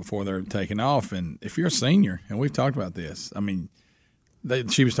day before they're taking off. And if you're a senior, and we've talked about this, I mean,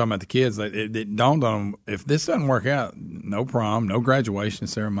 she was talking about the kids. It dawned on them, if this doesn't work out, no prom, no graduation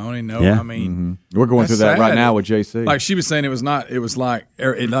ceremony, I mean. We're going through that right now with JC. Like she was saying, it was like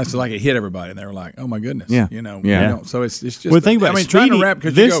it hit everybody. And they were like, oh, my goodness. Yeah. So it's just, well, think about trying to wrap,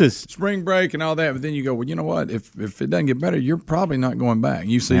 because you go spring break and all that, but then you go, well, you know what? If it doesn't get better, you're probably not going back.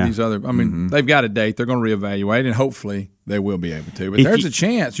 You see these other, I mean, they've got a date. They're going to reevaluate, and hopefully they will be able to. But there's a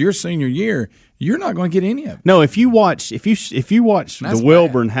chance your senior year, you're not going to get any of it. No, if you watch the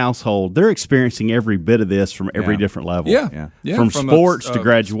Wilburn household, they're experiencing every bit of this from every different level. Yeah. From sports to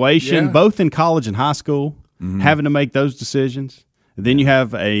graduation, both in college and high school, having to make those decisions. And then you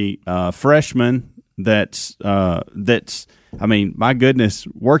have a freshman that's I mean, my goodness,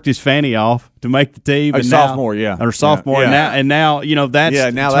 worked his fanny off to make the team. Or sophomore. And now that's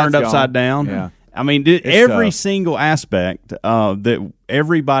turned upside down. Yeah. I mean, every single aspect that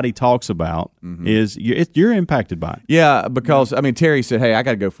everybody talks about is you're impacted by it. Yeah, because, I mean, Terry said, hey, I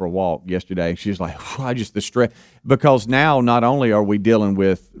got to go for a walk yesterday. She was like, the stress. Because now not only are we dealing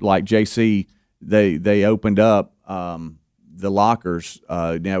with, like JC, they opened up the lockers.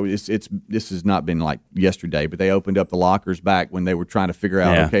 Now, this has not been like yesterday, but they opened up the lockers back when they were trying to figure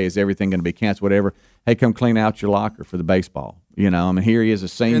out, okay, is everything going to be canceled, whatever. Hey, come clean out your locker for the baseball. I mean, here he is, a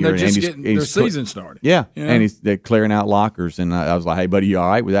senior, and they're just getting their season started. Yeah, and they're clearing out lockers, and I was like, "Hey, buddy, you all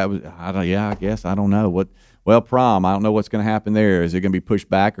right with that?" I guess I don't know what. Well, prom, I don't know what's going to happen there. Is it going to be pushed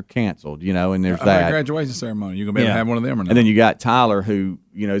back or canceled? And there's that graduation ceremony. You going to be able to have one of them or not? And then you got Tyler, who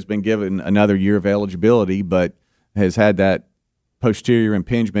has been given another year of eligibility, but has had that posterior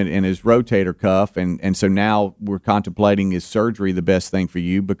impingement in his rotator cuff, and so now we're contemplating, is surgery the best thing for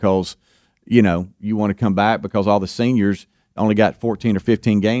you, because you want to come back, because all the seniors only got 14 or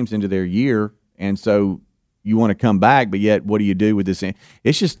 15 games into their year, and so you want to come back, but yet what do you do with this?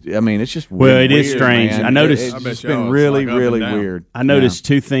 It's just, well, it is strange. Man. I noticed it's been really, really weird. I noticed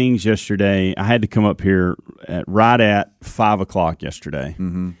two things yesterday. I had to come up here right at 5 o'clock yesterday,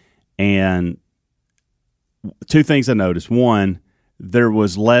 and two things I noticed. One, there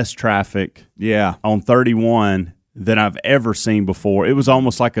was less traffic on 31 than I've ever seen before. It was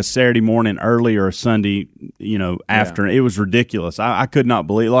almost like a Saturday morning early or a Sunday, afternoon. It was ridiculous. I could not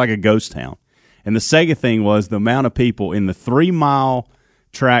believe it, like a ghost town. And the second thing was the amount of people in the 3-mile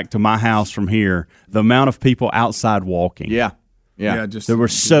track to my house from here, the amount of people outside walking. Yeah. There were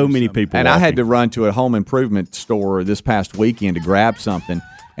so many people and walking. I had to run to a home improvement store this past weekend to grab something,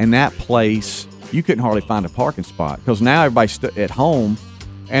 and that place, you couldn't hardly find a parking spot, because now everybody's at home,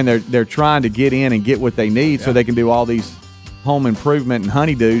 and they're trying to get in and get what they need so they can do all these home improvement and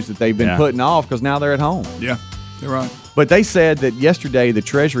honeydews that they've been putting off, because now they're at home. Yeah, you're right. But they said that yesterday the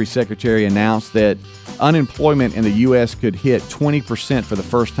Treasury Secretary announced that unemployment in the U.S. could hit 20% for the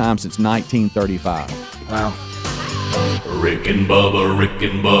first time since 1935. Wow. Rick and Bubba, Rick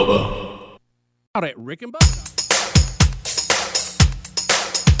and Bubba. All right, Rick and Bubba.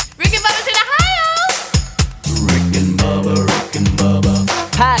 Rick and Bubba's in Ohio. Rick and Bubba, Rick and Bubba.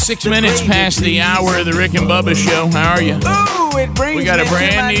 6 minutes past the hour of the Rick and Bubba Show. How are you? Ooh, it brings We got a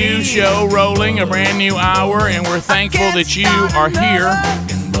brand new show rolling, a brand new hour, and we're thankful that you are here.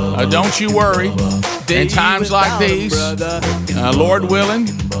 Don't you worry. In times like these, Lord willing,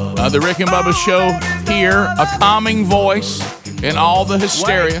 the Rick and Bubba Show here, a calming voice in all the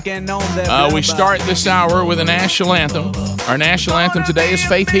hysteria. We start this hour with a national anthem. Our national anthem today is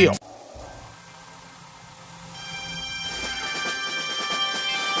Faith Hill.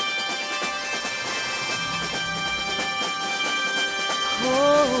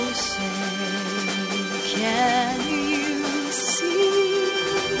 Oh, say, can you see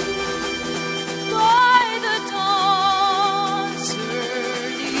by the dawn's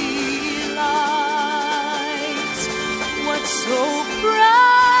early light what so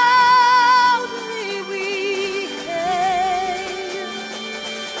proudly we hailed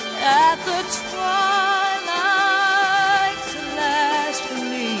at the twilight's last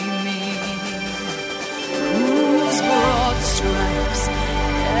gleaming, whose broad stripes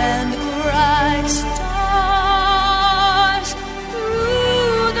and bright stars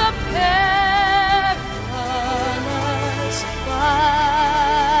through the perilous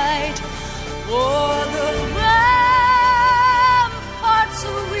fight o'er the ramparts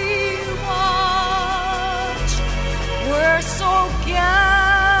we watched were so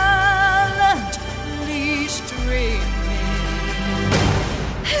gallant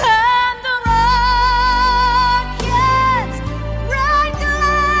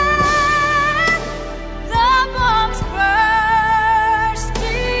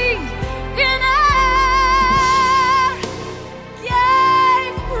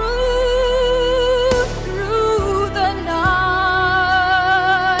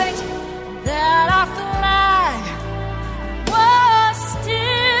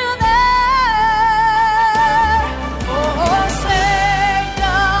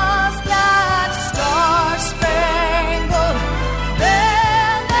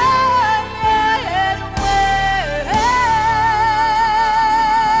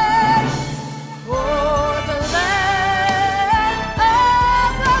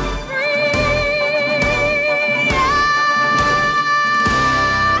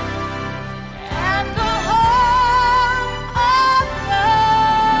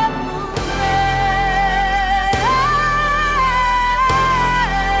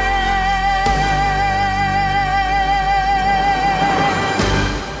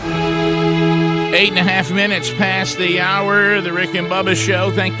 8.5 minutes past the hour, the Rick and Bubba Show.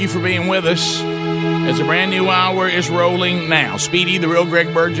 Thank you for being with us as a brand new hour is rolling now. Speedy, the real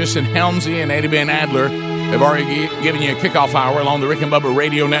Greg Burgess, and Helmsy and Eddie Van Adler have already given you a kickoff hour along the Rick and Bubba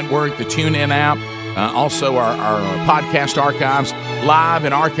Radio Network, the TuneIn app, also our podcast archives, live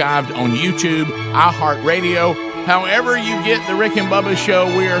and archived on YouTube, iHeartRadio. However you get the Rick and Bubba Show,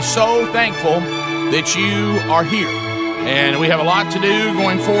 we are so thankful that you are here. And we have a lot to do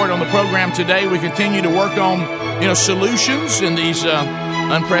going forward on the program today. We continue to work on, solutions in these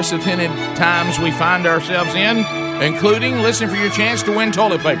unprecedented times we find ourselves in, including listening for your chance to win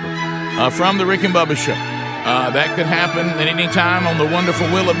toilet paper from the Rick and Bubba Show. That could happen at any time on the wonderful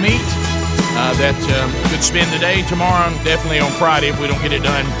Wheel of Meat. That could spend today, tomorrow, and definitely on Friday if we don't get it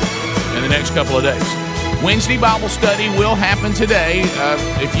done in the next couple of days. Wednesday Bible study will happen today.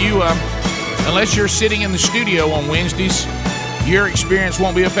 If you... Unless you're sitting in the studio on Wednesdays, your experience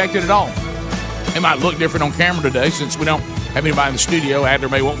won't be affected at all. It might look different on camera today since we don't have anybody in the studio. Adler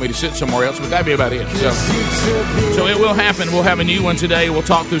may want me to sit somewhere else, but that'd be about it. So it will happen. We'll have a new one today. We'll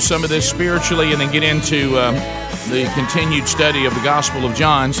talk through some of this spiritually and then get into the continued study of the Gospel of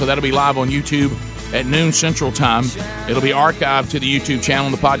John. So that'll be live on YouTube at noon Central Time. It'll be archived to the YouTube channel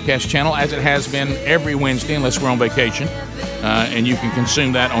and the podcast channel, as it has been every Wednesday, unless we're on vacation. And you can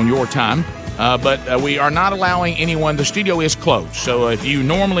consume that on your time. But we are not allowing anyone. The studio is closed. So if you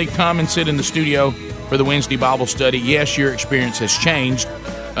normally come and sit in the studio for the Wednesday Bible study, yes, your experience has changed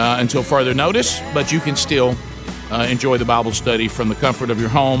until further notice, but you can still enjoy the Bible study from the comfort of your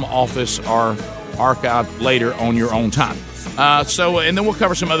home, office, or archived later on your own time. And then we'll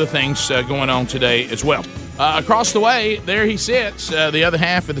cover some other things going on today as well. Across the way, there he sits, the other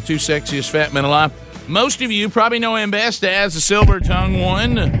half of the two sexiest fat men alive. Most of you probably know him best as the silver-tongued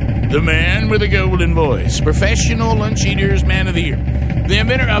one, the man with a golden voice, professional lunch eater's man of the year, the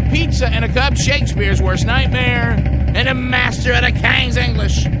inventor of pizza and a cup, Shakespeare's worst nightmare, and a master of the King's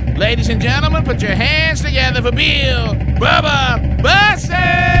English. Ladies and gentlemen, put your hands together for Bill Bubba Bussey!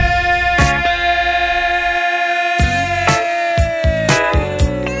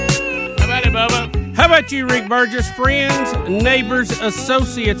 How about it, Bubba? How about you, Rick Burgess? Friends, neighbors,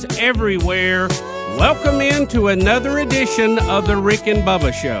 associates everywhere, welcome into another edition of the Rick and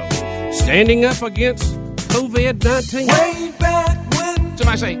Bubba Show. Standing up against COVID-19. Way back when.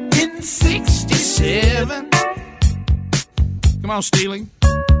 Somebody say, in 67. Come on, Steely.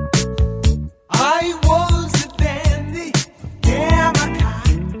 I was a dandy. Yeah, my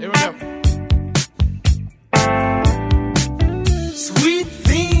kind. Here we go. Sweet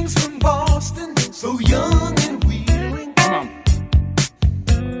things from Boston. So young and weary. Come on.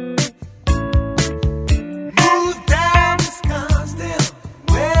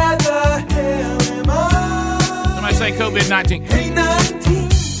 Say COVID-19. Hey, 19.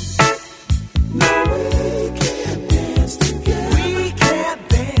 No, we can't dance together. We can't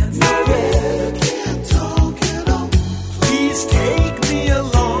dance together. Can't talk at all. Please take me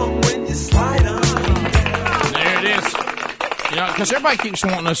along when you slide on. There it is. Because everybody keeps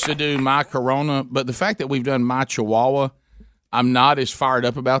wanting us to do My Corona, but the fact that we've done My Chihuahua, I'm not as fired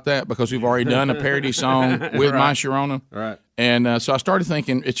up about that because we've already done a parody song with My Sharona. Right. And so I started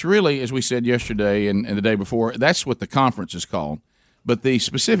thinking, it's really, as we said yesterday and the day before, that's what the conference is called. But the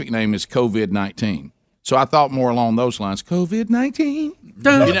specific name is COVID-19. So I thought more along those lines, COVID-19.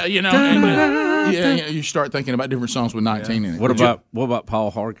 You start thinking about different songs with 19 in it. What about Paul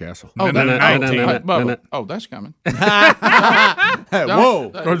Hardcastle? Oh, that's coming.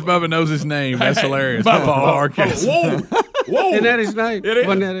 Whoa. Coach Bubba knows his name. That's hilarious. Paul Hardcastle. Whoa. Isn't that his name? It is.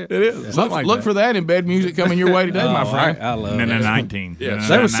 Wasn't that it? It is. Look for that in bed music coming your way today, my friend. I love it. 19. Yes.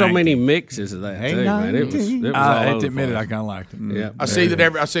 There was so many mixes of that, too, man. It was I have to admit it, I kind of liked it. Yeah. I see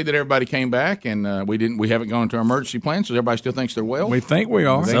that everybody came back, and we haven't gone into our emergency plan, so everybody still thinks they're well. We think we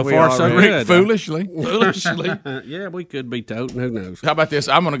are. So far, so good. Foolishly. Yeah, we could be toting. Who knows? How about this?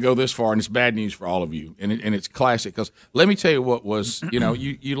 I'm going to go this far, and it's bad news for all of you, and it's classic. Because let me tell you what was,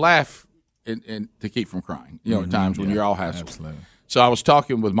 you laugh and to keep from crying, at times when you're all hassled. Absolutely. So I was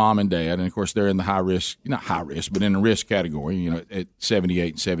talking with mom and dad, and of course they're in the not high risk, but in the risk category, at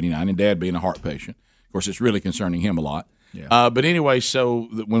 78 and 79, and dad being a heart patient. Of course, it's really concerning him a lot. Yeah. But anyway, so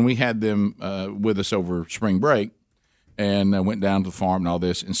when we had them with us over spring break, and went down to the farm and all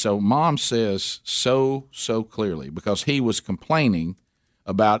this, and so mom says so clearly, because he was complaining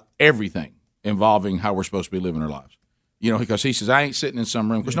about everything involving how we're supposed to be living our lives. Because he says, I ain't sitting in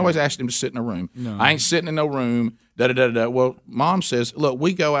some room, because nobody's asked him to sit in a room. No. I ain't sitting in no room, da-da-da-da-da. Well, mom says, look,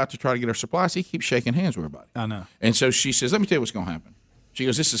 we go out to try to get our supplies. He keeps shaking hands with everybody. I know. And so she says, let me tell you what's going to happen. She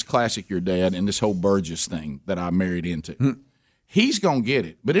goes, this is classic your dad and this whole Burgess thing that I married into. He's going to get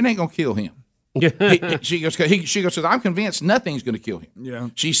it, but it ain't going to kill him. She goes, I'm convinced nothing's going to kill him. Yeah.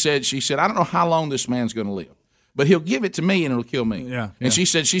 She said, I don't know how long this man's going to live, but he'll give it to me and it'll kill me. Yeah. And she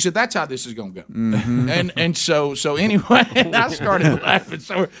said, that's how this is going to go. Mm-hmm. And so anyway, I started laughing.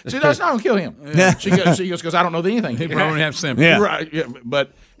 So she goes, no, I don't kill him. Yeah. She goes, because I don't know anything. He probably have symptoms. Yeah. Right. Yeah.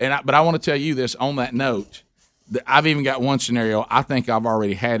 But I want to tell you this on that note. I've even got one scenario. I think I've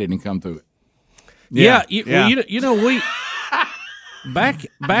already had it and come through it. Yeah. You know, we. Back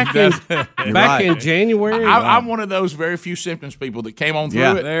in January, I'm one of those very few symptoms people that came on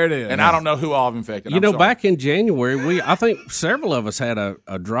through it. There it is, and I don't know who I've infected. You know, back in January, I think several of us had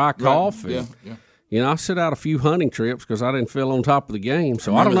a dry cough. Right. Yeah. You know, I sit out a few hunting trips because I didn't feel on top of the game.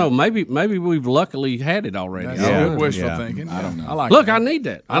 So I don't know. Maybe we've luckily had it already. That's good wishful thinking. I don't know. Look, I need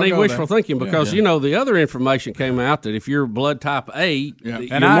that. I need wishful thinking because you know the other information came out that if you're blood type A,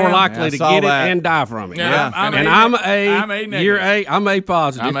 you're more likely to get it and die from it. Yeah. I'm A negative. You're A. I'm A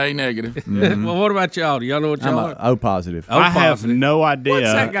positive. I'm A negative. Well, what about y'all? Do y'all know what y'all are? O positive. I have no idea.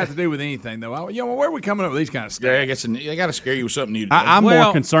 What's that got to do with anything, though? Where are we coming up with these kind of stuff? Yeah, I guess they got to scare you with something new. I'm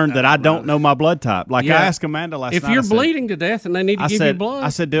more concerned that I don't know my blood type. Like I asked Amanda last if night. If you're bleeding to death and they need to give you blood. I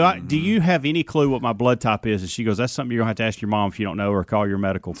said, do you have any clue what my blood type is? And she goes, that's something you're going to have to ask your mom if you don't know or call your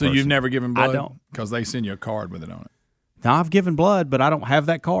medical person. So you've never given blood? I don't. Because they send you a card with it on it. Now, I've given blood, but I don't have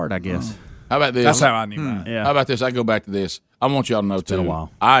that card, I guess. How about this? That's how I need mine. Yeah. How about this? I go back to this. I want y'all to know, too. Been a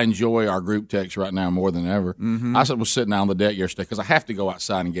while. I enjoy our group text right now more than ever. Mm-hmm. I was sitting out on the deck yesterday because I have to go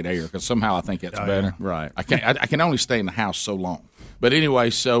outside and get air because somehow I think that's better. Yeah. Right. I can only stay in the house so long. But anyway,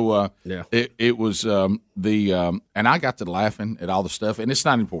 so it was and I got to laughing at all the stuff, and it's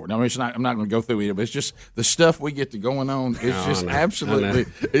not important. I mean, I'm not going to go through it, but it's just the stuff we get to going on. It's just absolutely.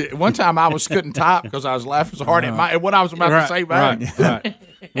 One time I couldn't type because I was laughing so hard at what I was about to say back. Right.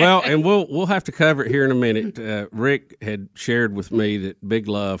 Well, and we'll have to cover it here in a minute. Rick had shared with me that Big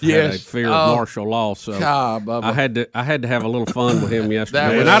Love had a fear of martial law, so I had to have a little fun with him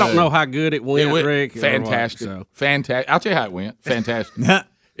yesterday. And I don't know how good it went, Rick. Fantastic, fantastic. I'll tell you how it went. Fantastic.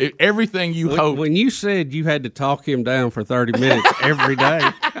 Everything you hope. When you said you had to talk him down for 30 minutes every day,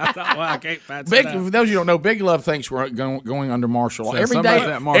 I thought, well, I can't pass For those of you who don't know, Big Love thinks we're going under martial law. Every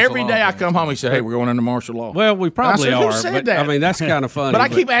day I come home, he said, hey, we're going under martial law. Well, we probably are. Who said but, that? I mean, that's kind of funny. But I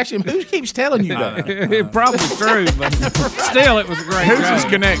keep asking him, who keeps telling you that? It's probably true, but still, it was a great Who's his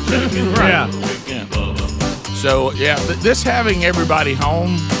connection? Right. Yeah. So, this having everybody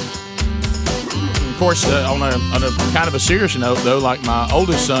home, of course, on a kind of a serious note, though, like my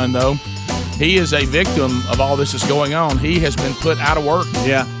oldest son, though, he is a victim of all this that's going on. He has been put out of work.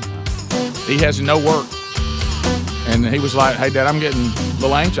 Yeah. He has no work. And he was like, hey, Dad, I'm getting a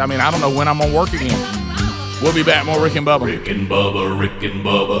little anxious. I mean, I don't know when I'm going to work again. We'll be back. More Rick and Bubba. Rick and Bubba, Rick and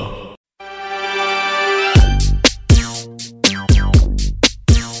Bubba.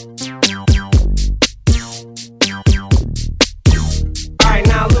 All right,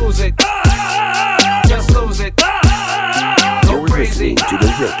 now lose it. Just lose it. You're listening to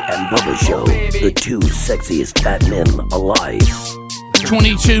the Rick and Bubba Show, the two sexiest fat men alive.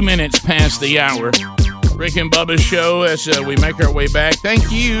 22 minutes past the hour. Rick and Bubba's show as we make our way back.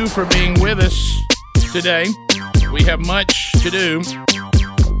 Thank you for being with us today. We have much to do.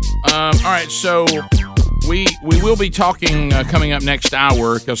 All right, so we will be talking coming up next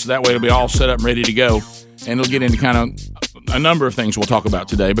hour because that way it'll be all set up and ready to go. And it'll get into kind of a number of things we'll talk about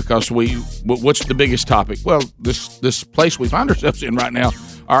today because what's the biggest topic? Well, this place we find ourselves in right now,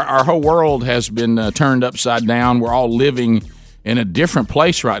 our whole world has been turned upside down. We're all living in a different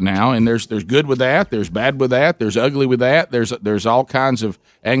place right now, and there's good with that, there's bad with that, there's ugly with that, there's all kinds of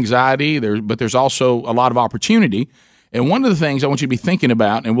anxiety, but there's also a lot of opportunity. And one of the things I want you to be thinking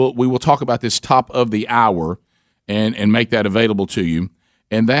about, and we will talk about this top of the hour and make that available to you.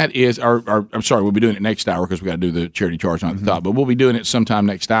 And that is I'm sorry, we'll be doing it next hour because we got to do the charity charge on the top. But we'll be doing it sometime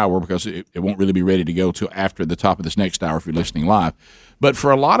next hour because it won't really be ready to go till after the top of this next hour if you're listening live. But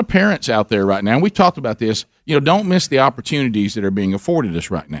for a lot of parents out there right now, and we've talked about this, don't miss the opportunities that are being afforded us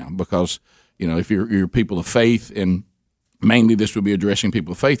right now because, if you're people of faith, and mainly this will be addressing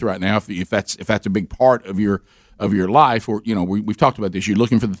people of faith right now, if that's a big part of your life, or we've talked about this, you're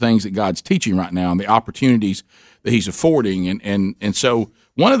looking for the things that God's teaching right now and the opportunities that He's affording, and so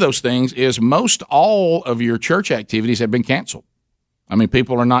one of those things is most all of your church activities have been canceled. I mean,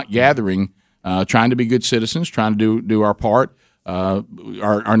 people are not gathering, trying to be good citizens, trying to do our part. Are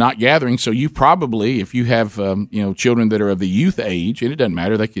not gathering. So you probably, if you have children that are of the youth age, and it doesn't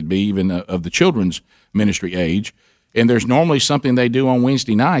matter, they could be even of the children's ministry age, and there's normally something they do on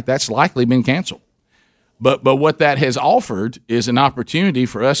Wednesday night, that's likely been canceled. But what that has offered is an opportunity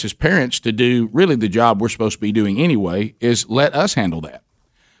for us as parents to do really the job we're supposed to be doing anyway, is let us handle that.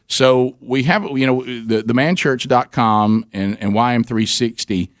 So we have, the manchurch.com and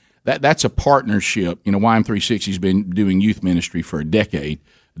YM360, that's a partnership. YM360's been doing youth ministry for a decade,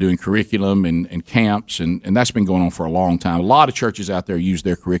 doing curriculum and camps, and that's been going on for a long time. A lot of churches out there use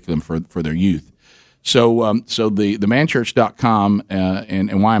their curriculum for their youth. So the manchurch.com and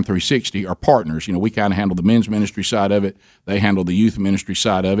YM360 are partners. We kind of handle the men's ministry side of it. They handle the youth ministry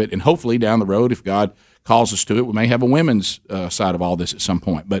side of it. And hopefully down the road, if God calls us to it, we may have a women's side of all this at some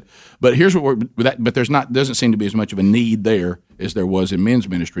point. But here's what but doesn't seem to be as much of a need there as there was in men's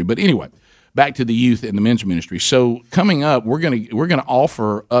ministry. But anyway, back to the youth and the men's ministry. So coming up, we're gonna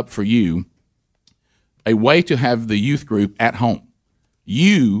offer up for you a way to have the youth group at home.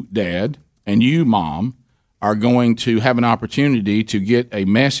 You, Dad, and you, Mom, are going to have an opportunity to get a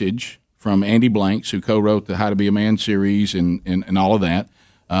message from Andy Blanks, who co-wrote the How to Be a Man series and all of that.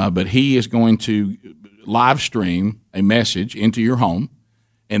 But he is going to live stream a message into your home,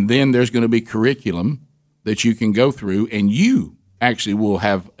 and then there's going to be curriculum that you can go through, and you actually will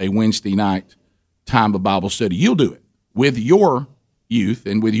have a Wednesday night time of Bible study. You'll do it with your youth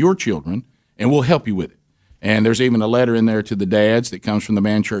and with your children, and we'll help you with it. And there's even a letter in there to the dads that comes from the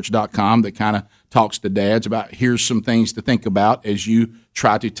manchurch.com that kind of talks to dads about here's some things to think about as you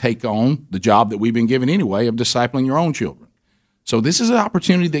try to take on the job that we've been given anyway of discipling your own children. So this is an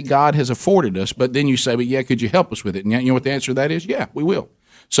opportunity that God has afforded us, but then you say, but yeah, could you help us with it? And you know what the answer to that is? Yeah, we will.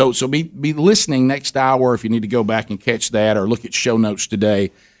 So be listening next hour if you need to go back and catch that or look at show notes today.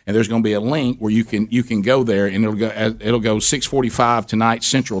 And there's going to be a link where you can go there, and it'll go 6:45 tonight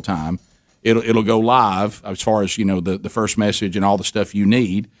Central Time. It'll go live as far as the first message and all the stuff you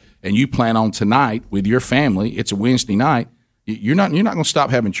need, and you plan on tonight with your family. It's a Wednesday night. You're not going to stop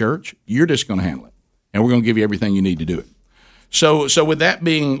having church. You're just going to handle it, and we're going to give you everything you need to do it. So with that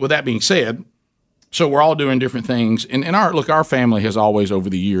being said, so we're all doing different things, and our family has always over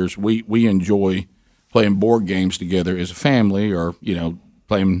the years we enjoy playing board games together as a family, or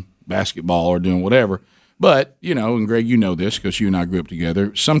playing basketball or doing whatever. But, and Greg, this because you and I grew up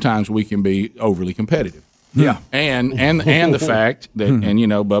together, sometimes we can be overly competitive. Yeah. And the fact that, and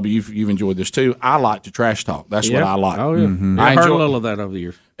Bubba, you've enjoyed this too, I like to trash talk. That's what I like. Oh, yeah. Mm-hmm. I heard a little of that over the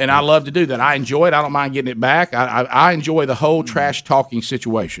years. And I love to do that. I enjoy it. I don't mind getting it back. I enjoy the whole trash talking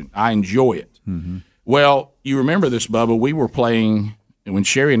situation. I enjoy it. Mm-hmm. Well, you remember this, Bubba, we were playing when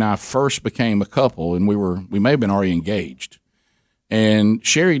Sherry and I first became a couple, and we may have been already engaged. And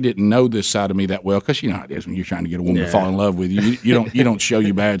Sherry didn't know this side of me that well because you know how it is when you're trying to get a woman to fall in love with you. You don't show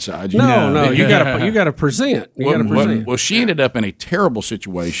your bad side. No, you got to present. Well, she ended up in a terrible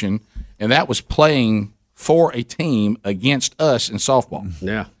situation, and that was playing for a team against us in softball.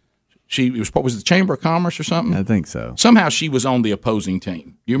 Yeah. Was it the Chamber of Commerce or something? I think so. Somehow she was on the opposing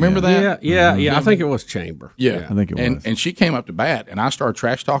team. You remember that? Yeah. I think it was Chamber. Yeah. I think it was. And she came up to bat, and I started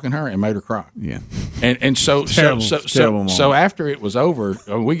trash talking her and made her cry. Yeah. And so terrible so after it was over,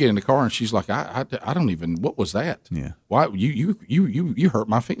 we get in the car, and she's like, I don't even. What was that? Yeah. Why you hurt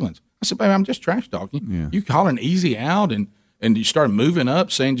my feelings? I said, baby, I'm just trash talking. Yeah. You hollering easy out and you started moving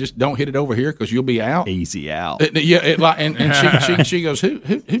up, saying just don't hit it over here because you'll be out. Easy out. And she goes, who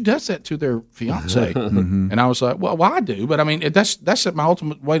does that to their fiance? Mm-hmm. And I was like, well, I do, but I mean that's my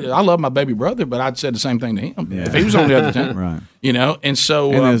ultimate way. I love my baby brother, but I'd said the same thing to him if he was on the other team, right? And so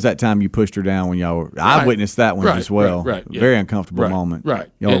and there was that time you pushed her down when y'all were. I witnessed that one as well. Right, yeah. Very uncomfortable moment.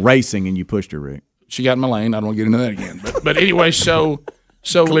 Right, y'all were racing and you pushed her, Rick. She got in my lane. I don't want to get into that again. But anyway, so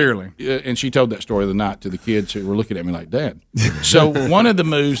clearly, and she told that story the night to the kids who were looking at me like, Dad. So one of the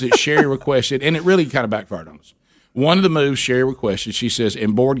moves that Sherry requested, and it really kind of backfired on us. One of the moves Sherry requested, she says,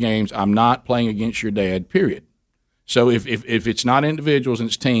 in board games, I'm not playing against your dad, period. So if it's not individuals and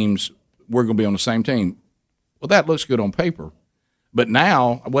it's teams, we're going to be on the same team. Well, that looks good on paper. But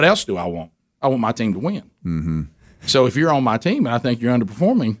now, what else do I want? I want my team to win. Mm-hmm. So if you're on my team and I think you're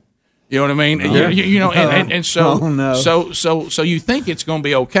underperforming, you know what I mean? Yeah. And so, oh, no. so you think it's going to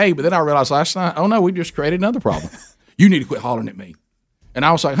be okay, but then I realized last night, oh no, we just created another problem. You need to quit hollering at me. And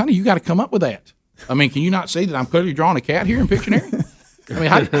I was like, honey, you got to come up with that. I mean, can you not see that I'm clearly drawing a cat here in Pictionary? I mean,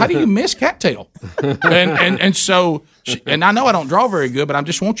 how do you miss cattail? And so, and I know I don't draw very good, but I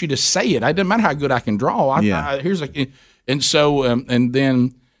just want you to say it. It doesn't matter how good I can draw. And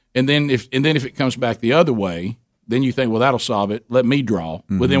then if it comes back the other way, then you think, well, that'll solve it. Let me draw.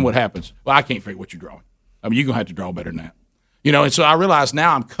 Mm-hmm. Well, then what happens? Well, I can't figure what you're drawing. I mean, you're going to have to draw better than that. And so I realize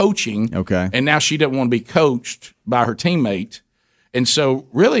now I'm coaching. Okay. And now she doesn't want to be coached by her teammate. And so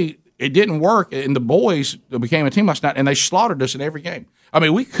really it didn't work. And the boys became a team last night, and they slaughtered us in every game. I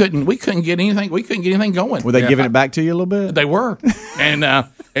mean, we couldn't get anything. We couldn't get anything going. Were they giving it back to you a little bit? They were. And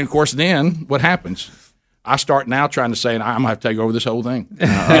of course, then what happens? I start now trying to say, and I'm going to have to take over this whole thing.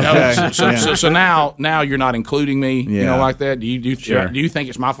 Okay. So now you're not including me, like that. Do you think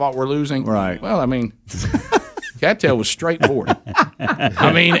it's my fault we're losing? Right. Well, I mean, Cattail was straightforward.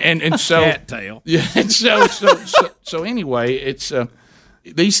 I mean, and so Cattail. Yeah. And so anyway, it's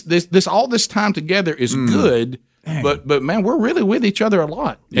this all this time together is good. But man, we're really with each other a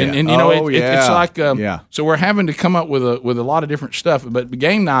lot, and you know it's like So we're having to come up with a lot of different stuff. But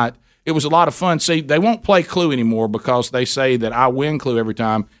game night, it was a lot of fun. See, they won't play Clue anymore because they say that I win Clue every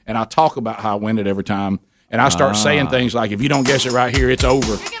time, and I talk about how I win it every time, and I start saying things like, "If you don't guess it right here, it's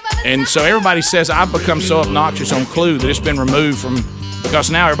over." And so everybody says I've become so obnoxious on Clue that it's been removed from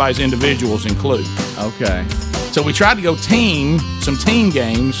because now everybody's individuals in Clue. Okay. So we tried to go some team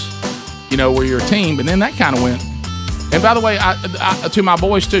games, where you're a team, but then that kind of went. And by the way, I, to my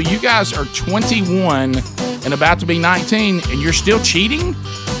boys too, you guys are 21 and about to be 19, and you're still cheating?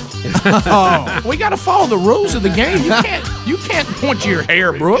 We got to follow the rules of the game. You can't point to your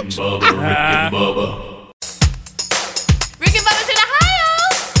hair, Brooks. Rick and Bubba's in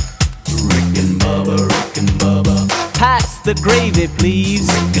Ohio. Rick and Bubba. Pass the gravy, please.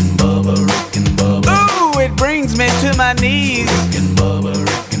 Rick and Bubba. Ooh, it brings me to my knees. Rick and Bubba.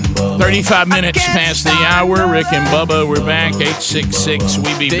 35 minutes past the hour. Rick and Bubba, we're back. 866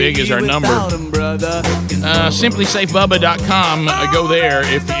 We Be Big is our number. SimplySafeBubba.com. Go there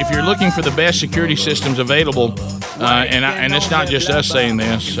if you're looking for the best security systems available. And it's not just us saying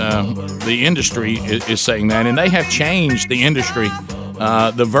this. The industry is saying that, and they have changed the industry.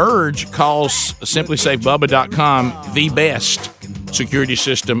 The Verge calls SimplySafeBubba.com the best security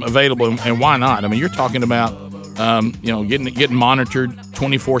system available, and why not? I mean, you're talking about getting monitored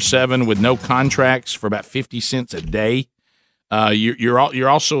 24/7 with no contracts for about 50 cents a day. You're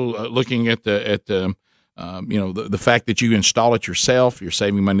also looking at the fact that you install it yourself. You're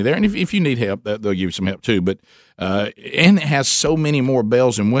saving money there, and if you need help, they'll give you some help too. But and it has so many more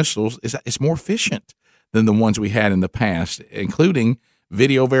bells and whistles. It's more efficient than the ones we had in the past, including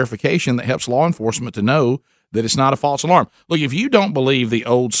video verification that helps law enforcement to know that it's not a false alarm. Look, if you don't believe the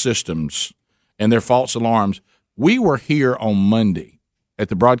old systems and their false alarms. We were here on Monday at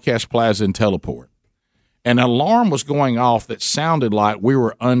the Broadcast Plaza in Teleport. An alarm was going off that sounded like we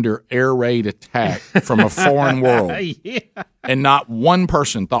were under air raid attack from a foreign world. And not one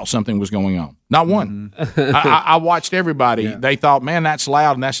person thought something was going on. Not one. I watched everybody. Yeah. They thought, man, that's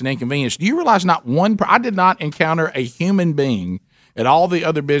loud and that's an inconvenience. Do you realize not one I did not encounter a human being at all the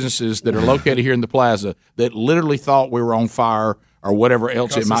other businesses that are located here in the plaza that literally thought we were on fire or whatever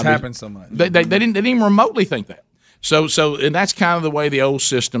else it might be. Happened so much. They didn't even remotely think that. So and that's kind of the way the old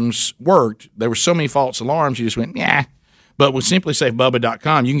systems worked. There were so many false alarms, you just went, yeah. But with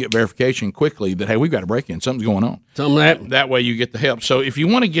SimplySafeBubba.com, you can get verification quickly that, hey, we've got a break-in. Something's going on. That way you get the help. So if you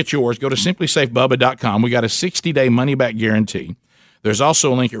want to get yours, go to SimplySafeBubba.com. We got a 60-day money-back guarantee. There's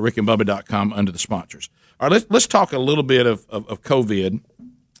also a link at RickandBubba.com under the sponsors. All right, let's talk a little bit of COVID.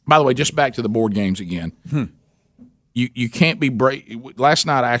 By the way, just back to the board games again. You can't be last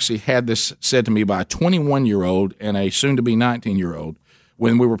night I actually had this said to me by a 21-year-old and a soon-to-be 19-year-old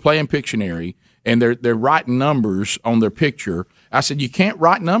when we were playing Pictionary, and they're writing numbers on their picture. I said, you can't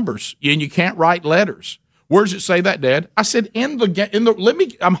write numbers, and you can't write letters. Where does it say that, Dad? I said, I'm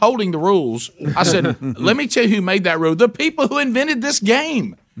holding the rules. I said, let me tell you who made that rule. The people who invented this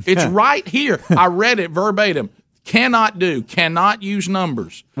game. It's right here. I read it verbatim. Cannot use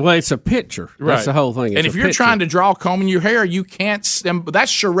numbers. Well, it's a picture. That's right. The whole thing. And if you're trying to draw combing your hair, you can't.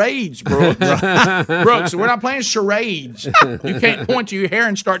 That's charades, Brooks. Brooks, we're not playing charades. You can't point to your hair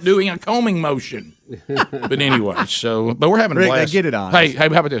and start doing a combing motion. But anyway, but we're having a blast. Get it on. Hey, how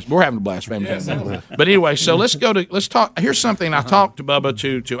about this? We're having a blast, family. But anyway, so let's talk. Here's something I talked to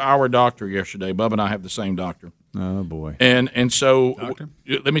Bubba to our doctor yesterday. Bubba and I have the same doctor. Oh boy! And so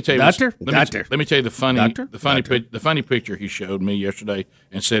let me tell you, Doctor. Let me tell you the funny picture he showed me yesterday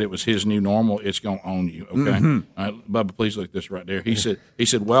and said it was his new normal. It's going to own you, okay? Mm-hmm. All right, Bubba, please look at this right there. He said,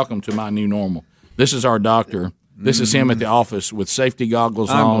 "Welcome to my new normal." This is our doctor. This is him at the office with safety goggles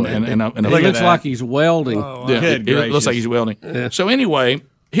on and a it looks like he's welding. It looks like he's welding. Yeah. So anyway.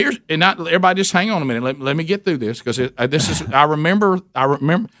 Everybody just hang on a minute. Let me get through this because this is. I remember.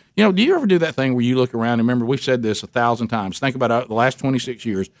 Do you ever do that thing where you look around and remember? We've said this 1,000 times. Think about the last 26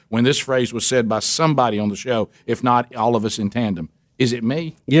 years when this phrase was said by somebody on the show, if not all of us in tandem. Is it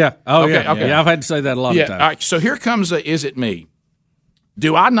me? Yeah. Oh, okay. Okay. Yeah, I've had to say that a lot of times. All right, so here comes is it me?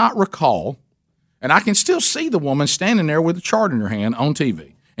 Do I not recall? And I can still see the woman standing there with a chart in her hand on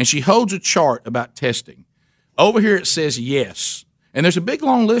TV, and she holds a chart about testing. Over here it says yes. And there's a big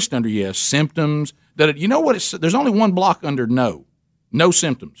long list under yes, symptoms. You know what? There's only one block under no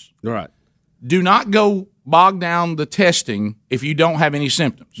symptoms. Right. Do not go bog down the testing if you don't have any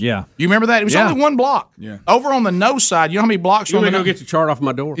symptoms. Yeah. You remember that? It was only one block. Yeah. Over on the no side, you know how many blocks You on want the me to go get the chart off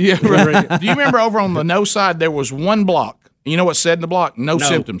my door? Yeah, right. Do you remember over on the no side there was one block? You know what said in the block? No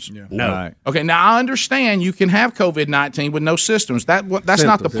symptoms. Yeah. No. Right. Okay, now I understand you can have COVID-19 with no symptoms. That's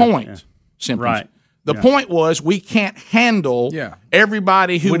not the point. Yeah. Symptoms. Right. The point was we can't handle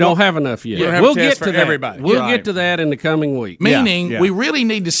everybody who we don't have enough yet. Yeah. We'll get to that. everybody. We'll get to that in the coming week. Meaning we really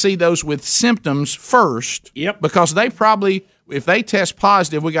need to see those with symptoms first. Yep. Because they probably, if they test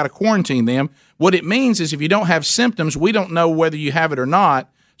positive, we got to quarantine them. What it means is if you don't have symptoms, we don't know whether you have it or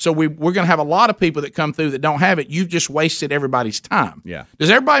not. So we're going to have a lot of people that come through that don't have it. You've just wasted everybody's time. Yeah.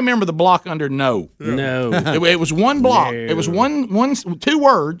 Does everybody remember the block under no? No. It was one block. No. It was two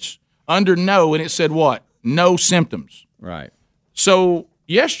words under no, and it said what? No symptoms. Right. So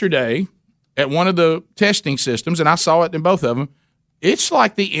yesterday at one of the testing systems, and I saw it in both of them, it's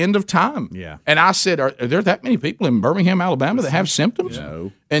like the end of time. Yeah. And I said, are there that many people in Birmingham, Alabama that have symptoms?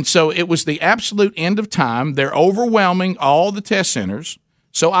 No. And so it was the absolute end of time. They're overwhelming all the test centers.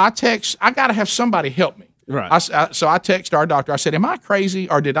 So I got to have somebody help me. Right. So I text our doctor. I said, am I crazy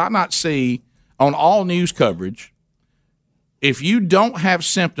or did I not see on all news coverage, if you don't have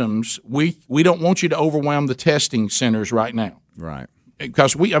symptoms, we don't want you to overwhelm the testing centers right now. Right.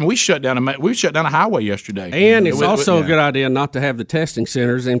 Because we shut down a highway yesterday. And it's also a good idea not to have the testing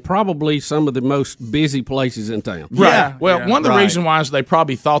centers in probably some of the most busy places in town. Right. Yeah. Well, one of the reasons why is they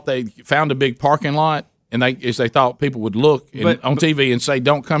probably thought they found a big parking lot. And they thought people would look on TV and say,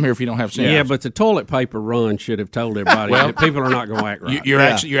 "Don't come here if you don't have symptoms." Yeah, but the toilet paper run should have told everybody that people are not going to act right. You're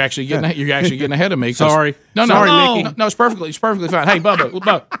actually getting ahead of me. Sorry, no, Mickey. No, it's perfectly fine. Hey,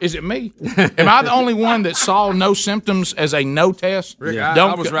 Bubba, is it me? Am I the only one that saw no symptoms as a no test? Rick,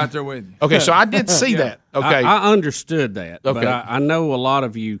 I was right there with you. Okay, so I did see that. Okay, I understood that, Okay. but I know a lot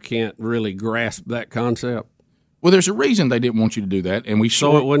of you can't really grasp that concept. Well, there's a reason they didn't want you to do that, and we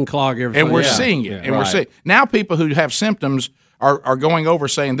So it wouldn't clog everything. and we're seeing it, and we're seeing now people who have symptoms are going over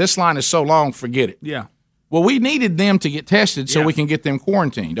saying this line is so long, forget it. Yeah. Well, we needed them to get tested so we can get them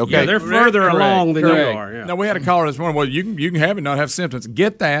quarantined. Okay, Yeah, they're further along than you are. Yeah. No, we had a caller this morning. Well, you can have it, not have symptoms.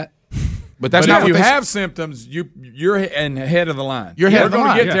 Get that. but that's But not if what you they have symptoms, you're ahead of the line. You're ahead of the We're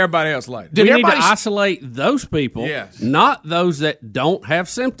line, going to get yeah. to everybody else later. Did We need to everybody isolate those people, Yes. not those that don't have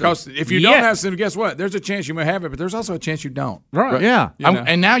symptoms. Because if you don't have symptoms, guess what? There's a chance you may have it, but there's also a chance you don't. Right. Yeah.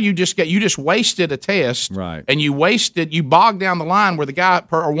 And now you just wasted a test, Right. And you bogged down the line where the guy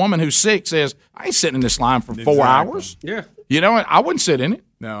or woman who's sick says, "I ain't sitting in this line for 4 hours." Yeah. You know what? I wouldn't sit in it.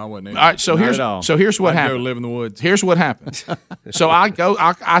 No, I wouldn't. All right, so here's what I'd happened. go live in the woods. Here's what happened. So I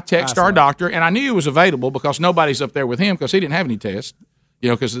text our doctor, and I knew he was available because nobody's up there with him because he didn't have any tests.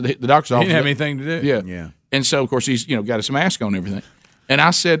 Because the doctor's office He didn't have anything to do. Yeah. And so of course he's got his mask on and everything. And I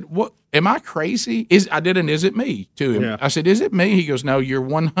said, "What? Am I crazy? I did an is it me to him. Yeah. I said, "Is it me?" He goes, "No, you're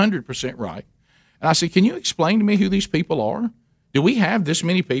 100% right." And I said, "Can you explain to me who these people are? Do we have this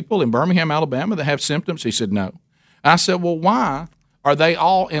many people in Birmingham, Alabama that have symptoms?" He said, "No." I said, "Well, why are they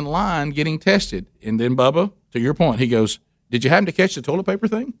all in line getting tested?" And then Bubba, to your point, he goes, "Did you happen to catch the toilet paper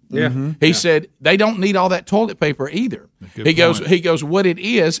thing?" Yeah. He said they don't need all that toilet paper either. He goes, what it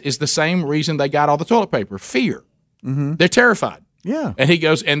is the same reason they got all the toilet paper, fear. They're terrified. Yeah. And he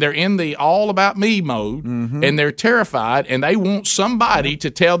goes, and they're in the all about me mode, and they're terrified, and they want somebody to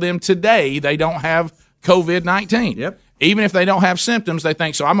tell them today they don't have COVID-19. Yep. Even if they don't have symptoms, they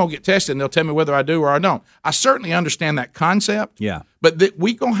think, so I'm going to get tested, and they'll tell me whether I do or I don't. I certainly understand that concept. Yeah. But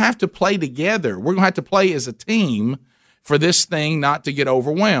we're going to have to play together. We're going to have to play as a team for this thing not to get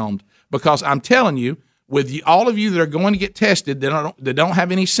overwhelmed. Because I'm telling you, with all of you that are going to get tested that don't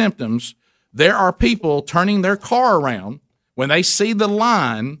have any symptoms, there are people turning their car around when they see the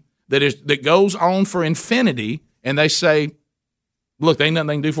line that goes on for infinity, and they say, "Look, there ain't nothing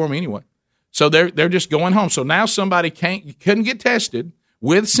they can do for me anyway." So they're just going home. So now somebody couldn't get tested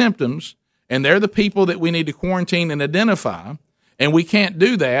with symptoms, and they're the people that we need to quarantine and identify. And we can't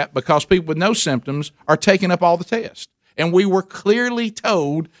do that because people with no symptoms are taking up all the tests. And we were clearly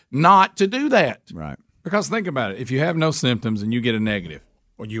told not to do that. Right. Because think about it. If you have no symptoms and you get a negative,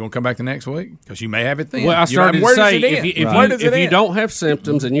 well, you going to come back the next week? Because you may have it then. Well, I started to say, if you end? don't have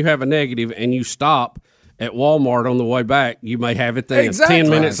symptoms and you have a negative and you stop at Walmart on the way back, you may have it then 10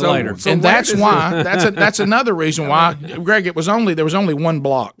 minutes later. And that's why that's another reason why, Greg, there was only one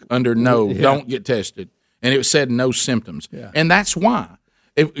block under don't get tested, and it said no symptoms. And that's why.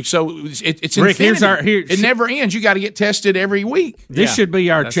 It's Rick, infinity. It never ends. You got to get tested every week. This should be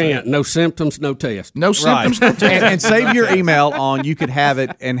our chant. No symptoms, no test. No symptoms, no test. And save your email on you could have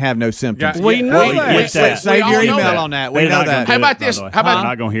it and have no symptoms. We know that. Save your email on that. We know that. How about this? How about I'm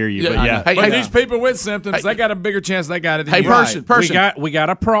not going to hear you, but yeah. Hey, these people with symptoms, they got a bigger chance they got it than Hey, you. person. We got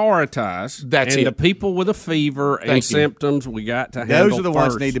to prioritize. That's and it. the people with a fever and symptoms, we got to handle Those are the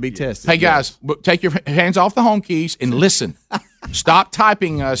ones first. that need to be tested. Hey, guys, take your hands off the home keys and listen. Stop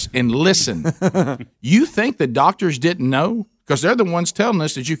typing us and listen. You think the doctors didn't know? Because they're the ones telling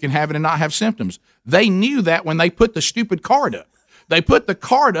us that you can have it and not have symptoms. They knew that when they put the stupid card up. They put the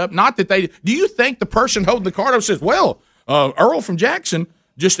card up, not that they... Do you think the person holding the card up says, well, Earl from Jackson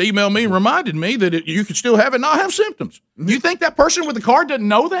just emailed me and reminded me that you could still have it and not have symptoms. You think that person with the card doesn't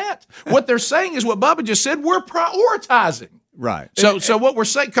know that? What they're saying is what Bubba just said, we're prioritizing. Right. So what we're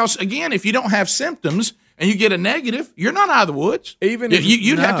saying, because, again, if you don't have symptoms... and you get a negative, you're not out of the woods. Even if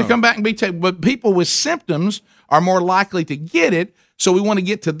you'd have to come back and be taken. But people with symptoms are more likely to get it, so we want to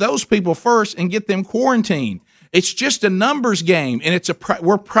get to those people first and get them quarantined. It's just a numbers game, and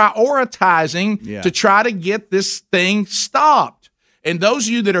we're prioritizing to try to get this thing stopped. And those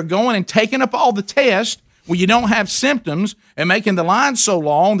of you that are going and taking up all the tests when you don't have symptoms and making the line so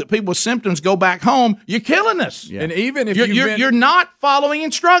long that people with symptoms go back home, you're killing us. Yeah. And even if you're not following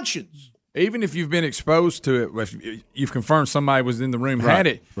instructions. Even if you've been exposed to it, if you've confirmed somebody was in the room, had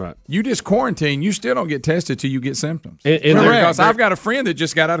it, you just quarantine, you still don't get tested till you get symptoms. Because I've got a friend that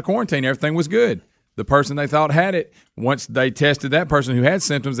just got out of quarantine. Everything was good. The person they thought had it, once they tested that person who had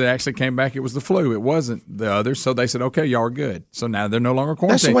symptoms, it actually came back it was the flu. It wasn't the others. So they said, okay, y'all are good. So now they're no longer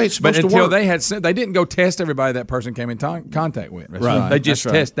quarantined. That's the way it's supposed to work. But until they didn't go test everybody that person came in contact with. Right. They just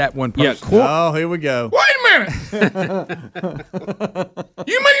test that one person. Oh, here we go. Wait a minute.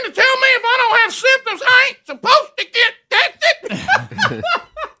 You mean to tell me if I don't have symptoms, I ain't supposed to get tested?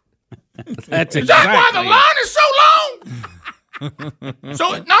 That's Is that why the line is so long?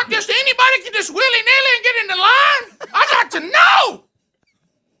 So it's not just anybody can just willy-nilly and get in the line? I got to know.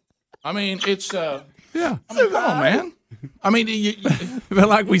 I mean, it's I mean, come on, man. I mean, but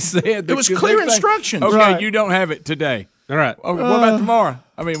like we said, it was clear instructions. Okay, you don't have it today. All right. Okay, what about tomorrow?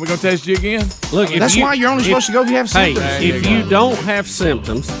 I mean, we're going to test you again? Look, that's why you're only supposed to go if you have symptoms. Hey, if you don't have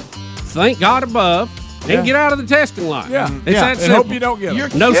symptoms, thank God above and get out of the testing line. Yeah. It's that simple. And hope you don't get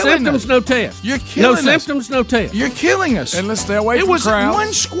them. No symptoms, no test. You're killing us. No symptoms, no test. You're killing us. And let's stay away from crowds. It was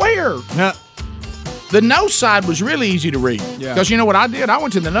one square. The no side was really easy to read. Because you know what I did? I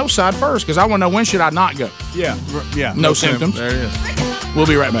went to the no side first because I want to know when should I not go. Yeah. No symptoms. There it is. We'll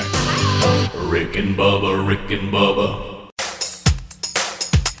be right back. Rick and Bubba, Rick and Bubba.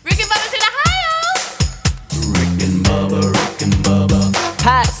 Rick and Bubba's in Ohio. Rick and Bubba, Rick and Bubba.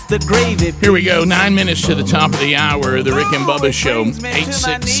 Pass the gravy. Here we go. 9 minutes to the top of the hour. The Rick and Bubba Show.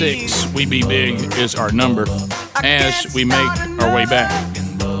 866 We Be Big is our number as we make our way back.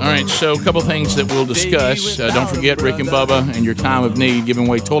 All right, so a couple things that we'll discuss. Don't forget Rick and Bubba and your time of need, giving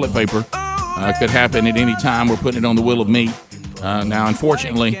away toilet paper. Could happen at any time. We're putting it on the wheel of meat. Now,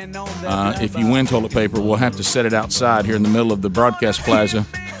 unfortunately, if you win toilet paper, we'll have to set it outside here in the middle of the broadcast plaza.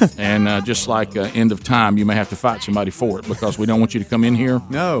 And just like end of time, you may have to fight somebody for it because we don't want you to come in here.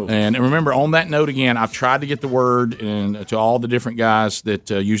 No. And remember, on that note again, I've tried to get the word and to all the different guys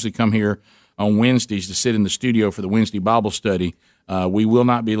that usually come here on Wednesdays to sit in the studio for the Wednesday Bible study. We will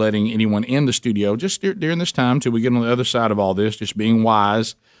not be letting anyone in the studio just during this time till we get on the other side of all this, just being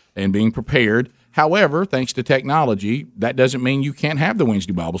wise and being prepared. However, thanks to technology, that doesn't mean you can't have the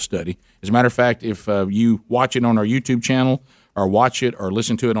Wednesday Bible study. As a matter of fact, if you watch it on our YouTube channel or watch it or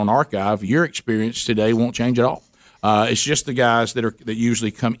listen to it on archive, your experience today won't change at all. It's just the guys that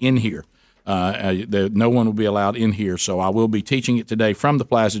usually come in here. No one will be allowed in here, so I will be teaching it today from the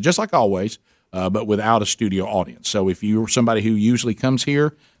plaza, just like always, but without a studio audience. So if you're somebody who usually comes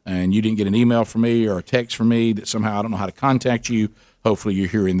here and you didn't get an email from me or a text from me that somehow I don't know how to contact you, hopefully you're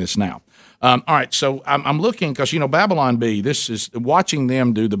hearing this now. All right, so I'm looking because, Babylon Bee, this is watching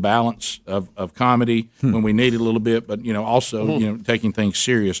them do the balance of comedy when we need it a little bit, but, also, taking things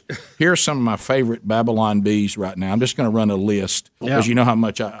serious. Here are some of my favorite Babylon Bees right now. I'm just going to run a list because you know how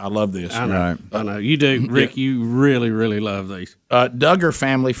much I love this. I know. I know. You do, Rick. You really, really love these. Duggar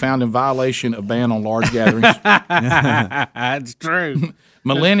family found in violation of ban on large gatherings. That's true.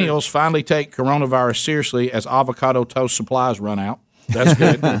 Millennials finally take coronavirus seriously as avocado toast supplies run out. That's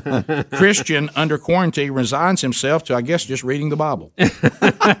good. Christian, under quarantine, resigns himself to, I guess, just reading the Bible.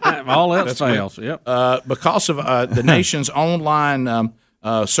 All else fails. Yep. Because of the nation's online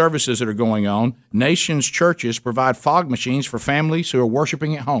services that are going on, nation's churches provide fog machines for families who are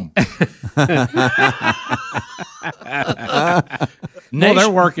worshiping at home. Well, they're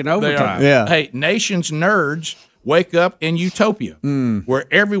working overtime. Yeah. Hey, nation's nerds wake up in utopia, where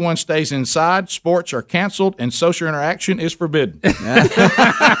everyone stays inside, sports are canceled, and social interaction is forbidden.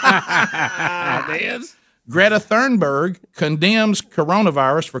 Greta Thunberg condemns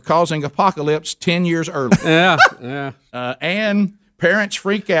coronavirus for causing apocalypse 10 years early. Yeah. And parents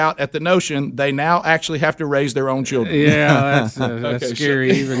freak out at the notion they now actually have to raise their own children. Yeah, that's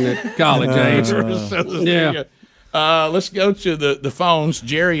scary, even at college age. Yeah. Let's go to the phones.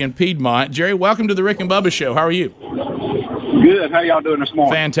 Jerry in Piedmont. Jerry, welcome to the Rick and Bubba Show. How are you? Good. How y'all doing this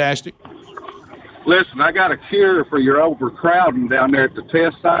morning? Fantastic. Listen, I got a cure for your overcrowding down there at the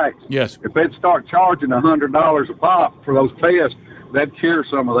test sites. Yes. If they'd start charging $100 a pop for those tests, that'd cure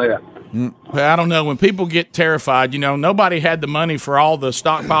some of that. Well, I don't know. When people get terrified, nobody had the money for all the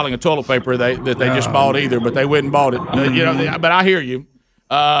stockpiling of toilet paper that they just bought either, but they went and bought it. But I hear you.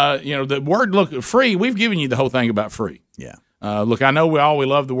 The word free. We've given you the whole thing about free. Yeah. Look, I know we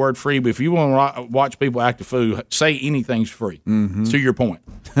love the word free, but if you want to watch people act a fool, say anything's free. Mm-hmm. To your point,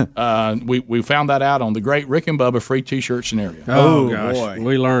 we found that out on the great Rick and Bubba free T-shirt scenario. Oh gosh, boy.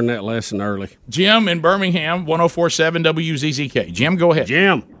 We learned that lesson early. Jim in Birmingham, 104.7 WZZK. Jim, go ahead.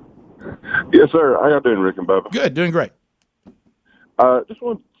 Jim. Yes, sir. How y'all doing, Rick and Bubba? Good, doing great. Just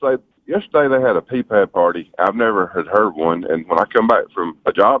wanted to say, yesterday they had a P-pad party. I've never had heard one, and when I come back from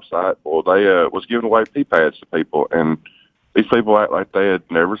a job site, well, they was giving away P-pads to people, and these people act like they had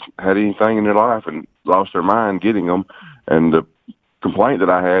never had anything in their life and lost their mind getting them. And the complaint that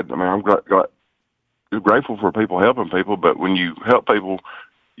I had, I'm grateful for people helping people, but when you help people,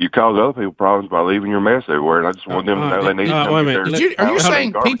 you cause other people problems by leaving your mess everywhere. And I just want them to know they need to come wait a get minute. Are you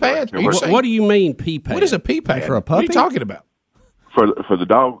saying P-pads? What do you mean P-pad? What is a P-pad? For a puppy? What are you talking about? For the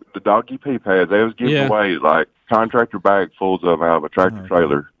doggy P-pads, they was giving away like contractor bag fulls of them out of a tractor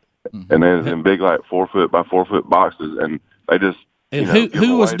trailer, and then in big 4 foot by 4 foot boxes, and they just and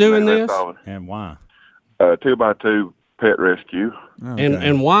who was doing this and why? 2x2 pet rescue.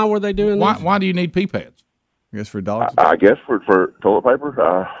 And why were they doing this? Why do you need P-pads? I guess for dogs. I guess for toilet paper.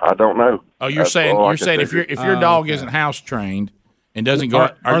 I don't know. Oh, you're saying if your dog isn't house trained and doesn't go,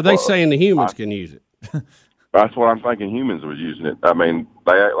 are they saying the humans can use it? That's what I'm thinking. Humans was using it. I mean,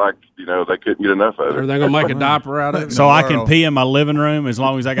 they act like they couldn't get enough of it. Are they going to make a diaper out of it? So I can pee in my living room as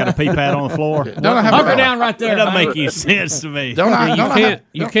long as I got a pee pad on the floor. Hunker down right there. That doesn't make any sense to me.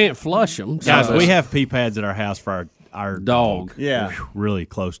 You can't flush them, guys. We have pee pads at our house for our dog. Yeah, really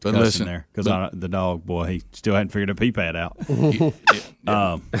close to cussing there because the dog, boy, he still hadn't figured a pee pad out.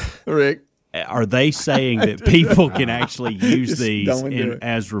 Rick. Are they saying that people can actually use these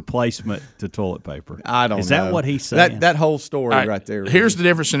as replacement to toilet paper? I don't know. Is that what he's saying? That whole story right there. Here's the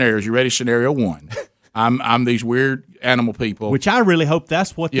different scenarios. You ready? Scenario one. I'm these weird animal people. Which I really hope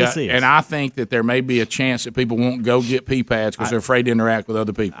that's what this is. And I think that there may be a chance that people won't go get pee pads because they're afraid to interact with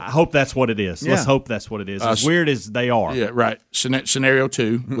other people. I hope that's what it is. Yeah. Let's hope that's what it is. As weird as they are. Yeah, right. Scenario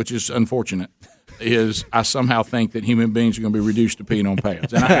two, which is unfortunate, is I somehow think that human beings are going to be reduced to peeing on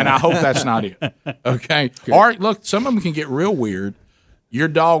pads. And I hope that's not it. Okay? Or, look, some of them can get real weird. Your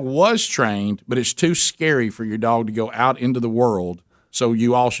dog was trained, but it's too scary for your dog to go out into the world, so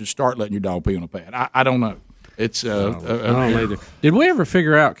you all should start letting your dog pee on a pad. I don't know. It's Did we ever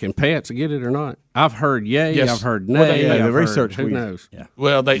figure out, can pets get it or not? I've heard yay, yes. I've heard nay. The research, who knows? Yeah.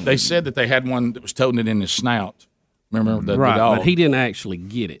 Well, they said that they had one that was toting it in his snout. Remember the dog? But he didn't actually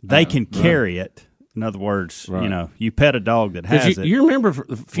get it. They can carry it. In other words, you pet a dog that has it. You remember for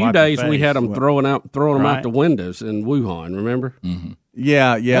a few days we had them throwing them out the windows in Wuhan. Remember? Mm-hmm.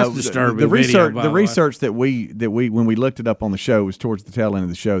 Yeah. That's disturbing. The research that we when we looked it up on the show was towards the tail end of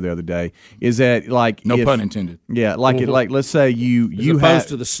the show the other day. Is that no pun intended? Yeah, let's say you opposed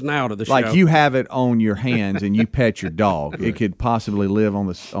to the snout of the show. You have it on your hands and you pet your dog. It could possibly live on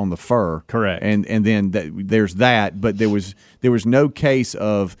the fur. Correct. And then there's that, but there was no case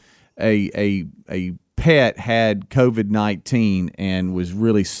of a pet had COVID-19 and was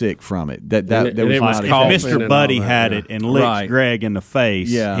really sick from it. That was if Mr. Buddy had it and licked Greg in the face,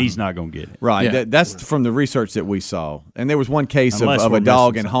 he's not going to get it. Right. Yeah. That's from the research that we saw. And there was one case of a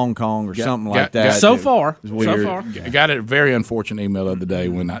dog in Hong Kong or something like that. So far. I got a very unfortunate email the other day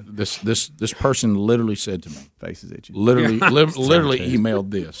when this person literally said to me, faces itching. Literally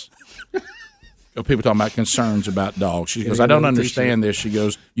emailed this. People talking about concerns about dogs. She goes, I don't understand this. She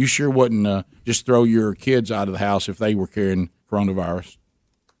goes, you sure wouldn't just throw your kids out of the house if they were carrying coronavirus?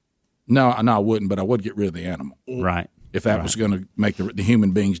 No, I wouldn't, but I would get rid of the animal. Right. If that was going to make the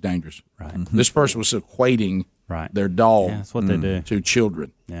human beings dangerous. Right. This person was equating their dog that's what they do. to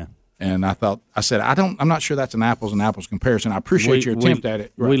children. Yeah. And I said, I'm not sure that's an apples and apples comparison. I appreciate your attempt at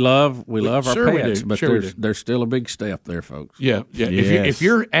it. We love our pets, but there's still a big step there, folks. Yeah. Yes. If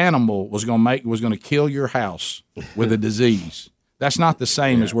your animal was going to kill your house with a disease, that's not the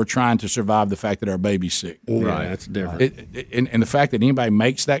same as we're trying to survive the fact that our baby's sick. Right, that's different. And the fact that anybody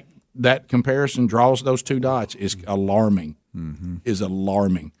makes that comparison, draws those two dots, is alarming. Is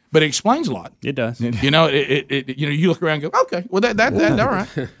alarming. But it explains a lot. It does. You know, you look around and go, okay, well, that all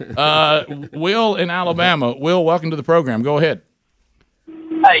right. Will in Alabama. Will, welcome to the program. Go ahead.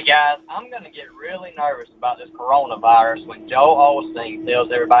 Hey, guys, I'm going to get really nervous about this coronavirus when Joe Osteen tells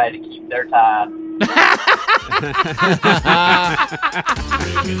everybody to keep their tithe.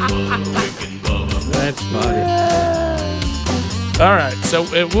 That's funny. All right, so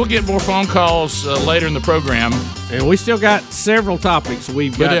we'll get more phone calls later in the program. And we still got several topics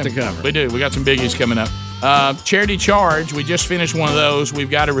we've got to cover. We do. We got some biggies coming up. Charity charge, we just finished one of those.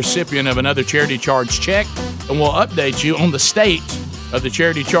 We've got a recipient of another charity charge check, and we'll update you on the state of the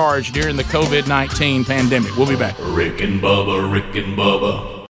charity charge during the COVID-19 pandemic. We'll be back. Rick and Bubba, Rick and Bubba.